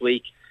Shield last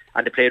week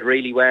and they played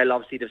really well.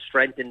 Obviously they've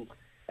strengthened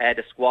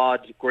the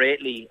squad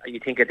greatly. You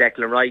think of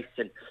Declan Rice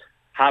and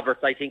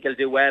Havertz. I think he'll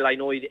do well. I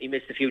know he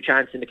missed a few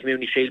chances in the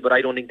Community Shield, but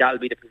I don't think that'll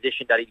be the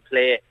position that he'll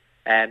play.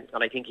 And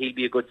I think he'll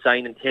be a good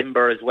sign in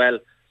Timber as well.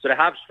 So they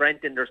have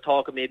strengthened. There's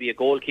talk of maybe a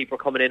goalkeeper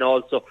coming in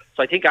also.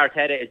 So I think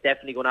Arteta is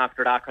definitely going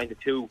after that kind of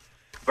 2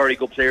 very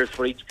good players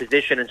for each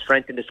position and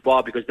strengthen the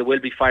squad, because they will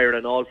be firing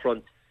on all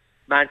fronts.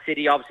 Man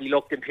City obviously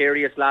looked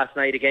imperious last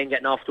night, again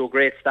getting off to a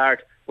great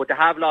start. But they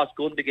have lost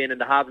Gundogan and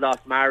they have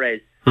lost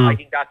Mahrez. I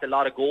think that's a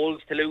lot of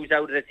goals to lose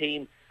out of the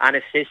team and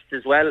assists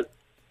as well.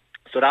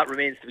 So that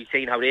remains to be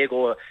seen how they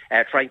go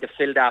trying to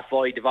fill that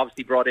void. They've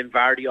obviously brought in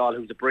Vardiol,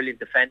 who's a brilliant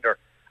defender.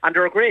 And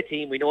they're a great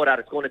team. We know that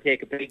it's going to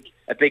take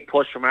a big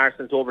push from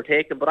Arsenal to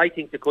overtake them. But I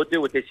think they could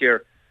do it this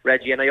year,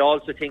 Reggie. And I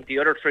also think the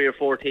other 3 or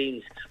 4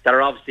 teams that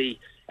are obviously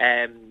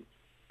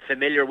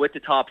familiar with the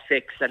top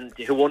 6 and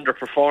who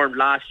underperformed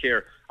last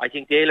year, I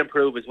think they'll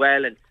improve as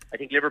well. And I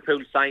think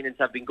Liverpool's signings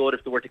have been good.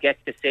 If they were to get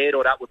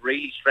Caicedo, that would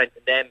really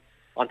strengthen them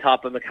on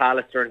top of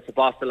McAllister and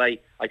Szoboszlai.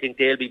 I think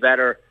they'll be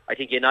better. I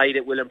think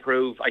United will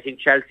improve. I think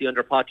Chelsea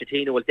under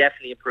Pochettino will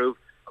definitely improve.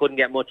 Couldn't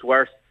get much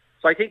worse.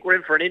 So I think we're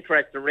in for an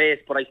interesting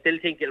race, but I still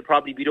think it'll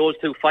probably be those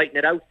 2 fighting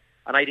it out,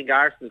 and I think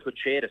Arsenal could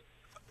shade it.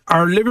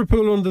 Are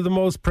Liverpool under the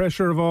most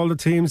pressure of all the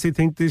teams, you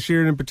think, this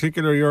year, in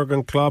particular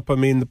Jurgen Klopp? I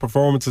mean, the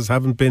performances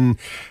haven't been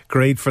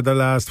great for the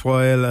last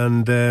while,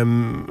 and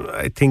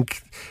I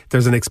think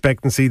there's an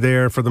expectancy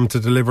there for them to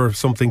deliver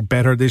something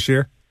better this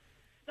year.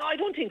 No, I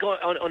don't think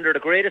under the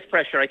greatest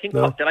pressure. I think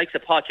the likes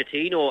of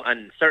Pochettino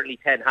and certainly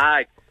Ten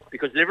Hag,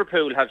 because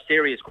Liverpool have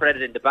serious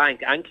credit in the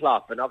bank, and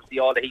Klopp, and obviously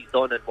all that he's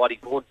done and what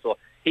he's won, so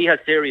he has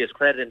serious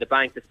credit in the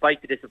bank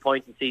despite the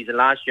disappointing season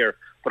last year.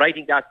 But I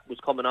think that was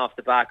coming off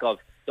the back of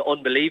the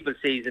unbelievable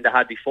season they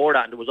had before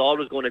that, and there was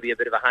always going to be a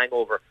bit of a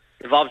hangover.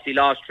 They've obviously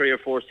lost 3 or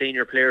 4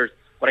 senior players,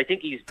 but I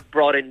think he's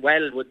brought in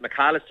well with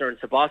McAllister and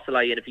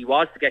Szoboszlai, and if he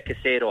was to get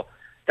Caicedo,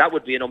 that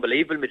would be an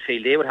unbelievable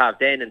midfield they would have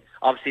then, and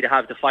obviously to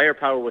have the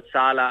firepower with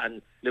Salah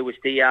and Luis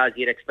Diaz,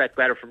 you'd expect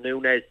better from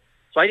Núñez.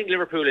 So I think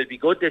Liverpool will be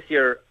good this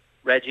year,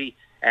 Reggie.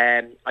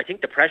 I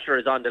think the pressure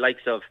is on the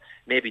likes of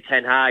maybe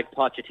Ten Hag,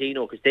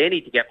 Pochettino, because they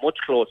need to get much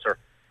closer.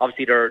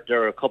 Obviously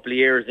they're a couple of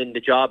years in the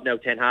job now,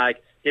 Ten Hag,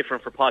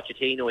 different for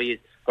Pochettino, he is,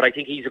 but I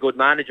think he's a good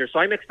manager. So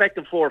I'm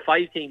expecting 4 or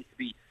 5 teams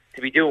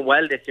to be doing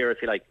well this year,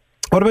 if you like.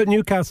 What about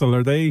Newcastle?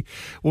 Are they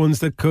ones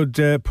that could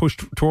push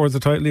towards the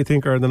title, you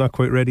think, or are they not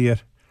quite ready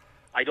yet?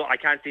 I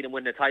can't see them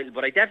win the title,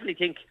 but I definitely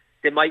think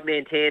they might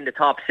maintain the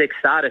top 6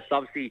 status.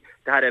 Obviously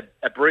they had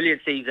a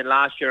brilliant season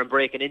last year and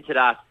breaking into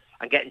that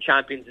and getting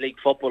Champions League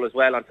football as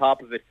well on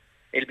top of it.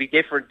 It'll be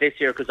different this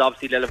year because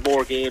obviously they'll have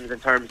more games in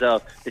terms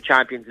of the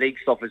Champions League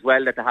stuff as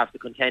well that they have to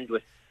contend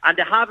with. And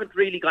they haven't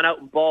really gone out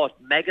and bought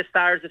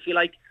megastars, if you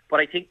like, but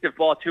I think they've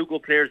bought 2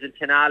 good players in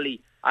Tonali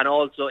and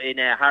also in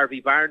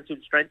Harvey Barnes who'll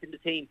strengthen the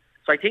team.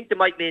 So I think they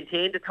might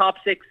maintain the top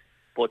 6,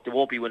 but they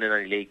won't be winning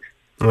any leagues.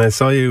 I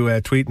saw you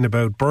tweeting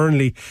about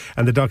Burnley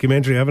and the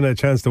documentary. I haven't had a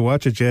chance to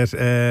watch it yet.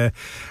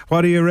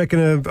 What do you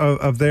reckon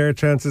of their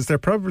chances? They're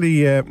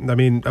probably,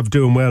 of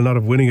doing well, not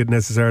of winning it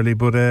necessarily,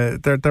 but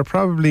they're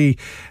probably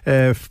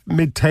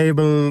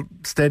mid-table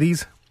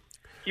steadies.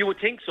 You would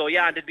think so,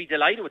 yeah, and they'd be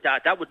delighted with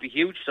that. That would be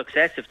huge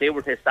success if they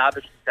were to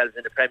establish themselves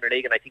in the Premier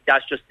League, and I think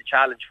that's just the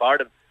challenge for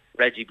them,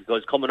 Reggie,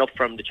 because coming up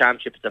from the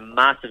Championship is a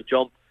massive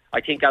jump. I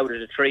think out of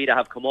the 3 that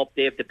have come up,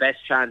 they have the best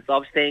chance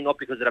of staying up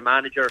because of the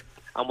manager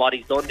and what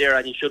he's done there,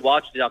 and you should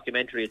watch the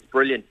documentary. It's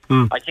brilliant.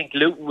 I think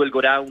Luton will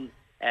go down,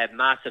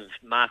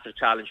 massive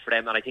challenge for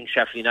them, and I think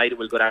Sheffield United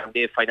will go down.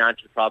 They have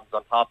financial problems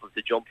on top of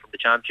the jump from the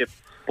Championship,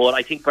 but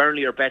I think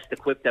Burnley are best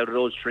equipped out of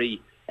those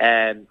 3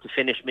 to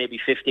finish maybe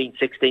 15th,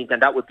 16th,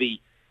 and that would be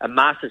a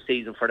massive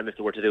season for them if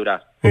they were to do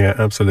that. Yeah,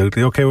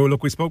 absolutely. Okay, well,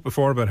 look, we spoke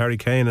before about Harry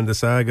Kane and the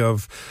saga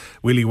of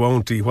will he,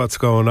 won't he, what's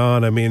going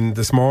on. I mean,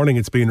 this morning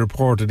it's been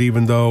reported,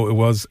 even though it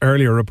was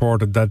earlier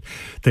reported that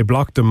they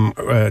blocked him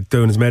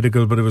doing his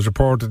medical, but it was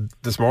reported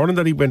this morning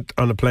that he went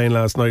on a plane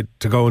last night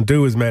to go and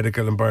do his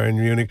medical in Bayern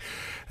Munich.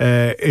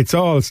 It's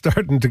all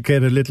starting to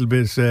get a little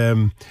bit...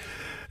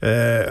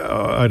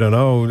 I don't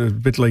know, a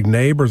bit like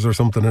Neighbours or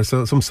something, or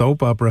some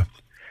soap opera.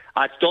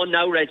 It's done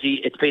now,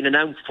 Reggie. It's been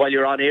announced while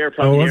you're on air,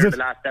 probably the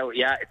last hour.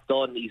 Yeah, it's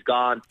done. He's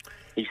gone.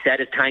 He said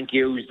his thank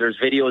yous. There's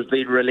videos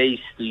being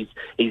released. He's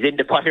in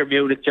the Bayern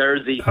Munich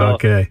jersey. So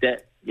okay.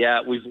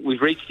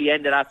 We've reached the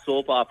end of that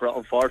soap opera,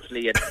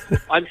 unfortunately.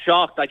 And I'm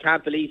shocked. I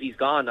can't believe he's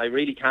gone. I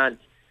really can't.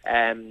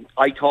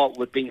 I thought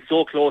with being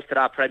so close to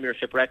that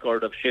Premiership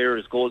record of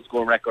Shearer's goal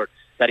scoring record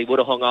that he would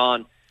have hung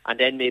on, and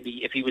then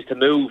maybe if he was to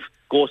move,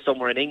 go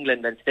somewhere in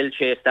England and still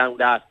chase down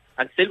that,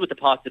 and still with the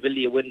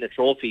possibility of winning the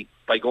trophy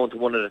by going to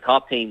one of the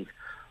top teams.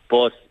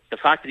 But the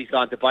fact that he's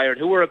gone to Bayern,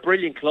 who are a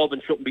brilliant club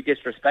and shouldn't be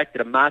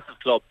disrespected, a massive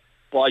club,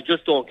 but I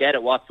just don't get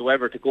it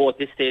whatsoever to go at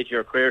this stage of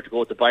your career to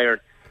go to Bayern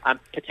and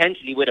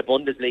potentially win a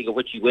Bundesliga,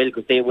 which he will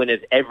because they win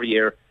it every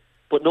year.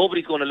 But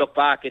nobody's going to look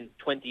back in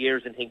 20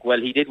 years and think, well,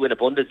 he did win a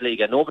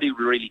Bundesliga. Nobody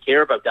will really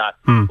care about that.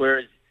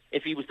 Whereas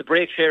if he was to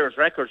break Shearer's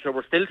record, so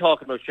we're still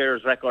talking about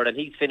Shearer's record, and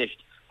he's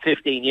finished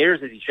 15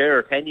 years as he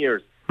Shearer, 10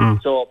 years.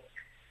 So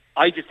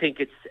I just think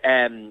it's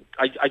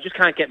I just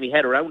can't get my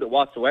head around it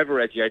whatsoever,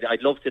 Reggie.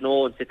 I'd love to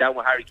know and sit down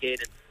with Harry Kane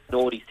and know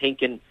what he's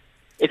thinking.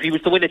 If he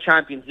was to win a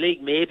Champions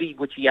League, maybe,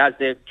 which he has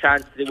the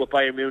chance to do with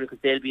Bayern Munich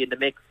because they'll be in the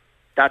mix,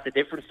 that's a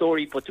different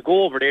story. But to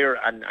go over there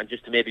and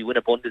just to maybe win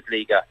a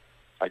Bundesliga,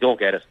 I don't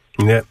get it.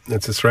 Yeah,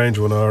 it's a strange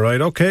one, all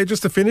right. Okay,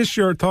 just to finish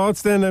your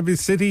thoughts then,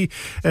 obviously City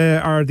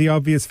are the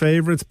obvious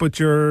favourites, but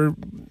you're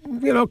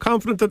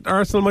confident that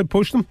Arsenal might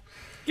push them?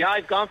 Yeah,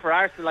 I've gone for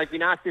Arsenal. I've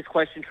been asked this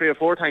question 3 or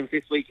 4 times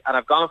this week, and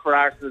I've gone for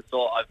Arsenal,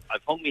 so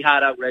I've hung my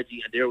hat out,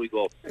 Reggie, and there we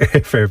go.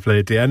 Fair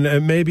play to you.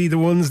 And maybe the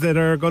ones that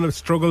are going to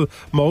struggle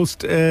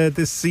most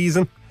this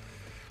season?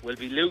 Will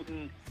be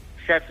Luton,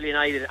 Sheffield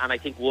United, and I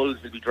think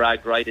Wolves will be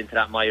dragged right into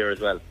that mire as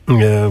well.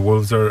 Yeah,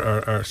 Wolves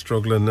are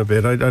struggling a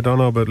bit. I don't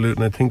know about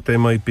Luton. I think they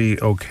might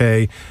be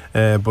okay,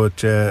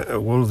 but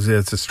Wolves,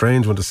 it's a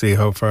strange one to see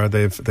how far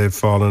they've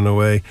fallen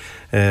away.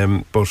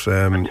 And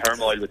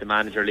turmoil with the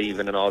manager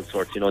leaving and all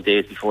sorts,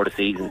 days before the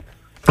season.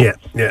 Yeah,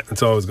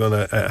 it's always going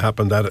to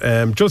happen.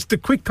 That. Just a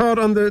quick thought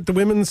on the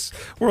Women's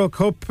World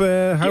Cup,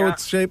 how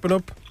it's shaping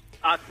up.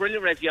 It's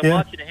brilliant, Reggie. I'm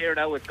watching it here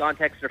now. It's gone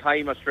to extra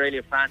time,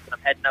 Australia, France, and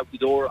I'm heading out the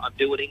door. I'm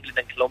doing England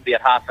and Colombia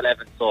at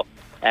 11:30. So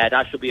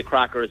That should be a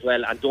cracker as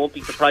well. And don't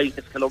be surprised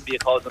if Columbia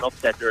cause an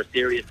upset. They're a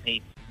serious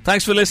team.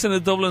 Thanks for listening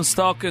to Dublin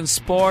Stock and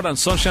Sport on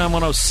Sunshine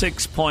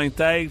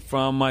 106.8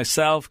 from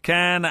myself,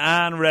 Ken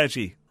and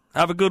Reggie.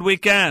 Have a good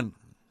weekend.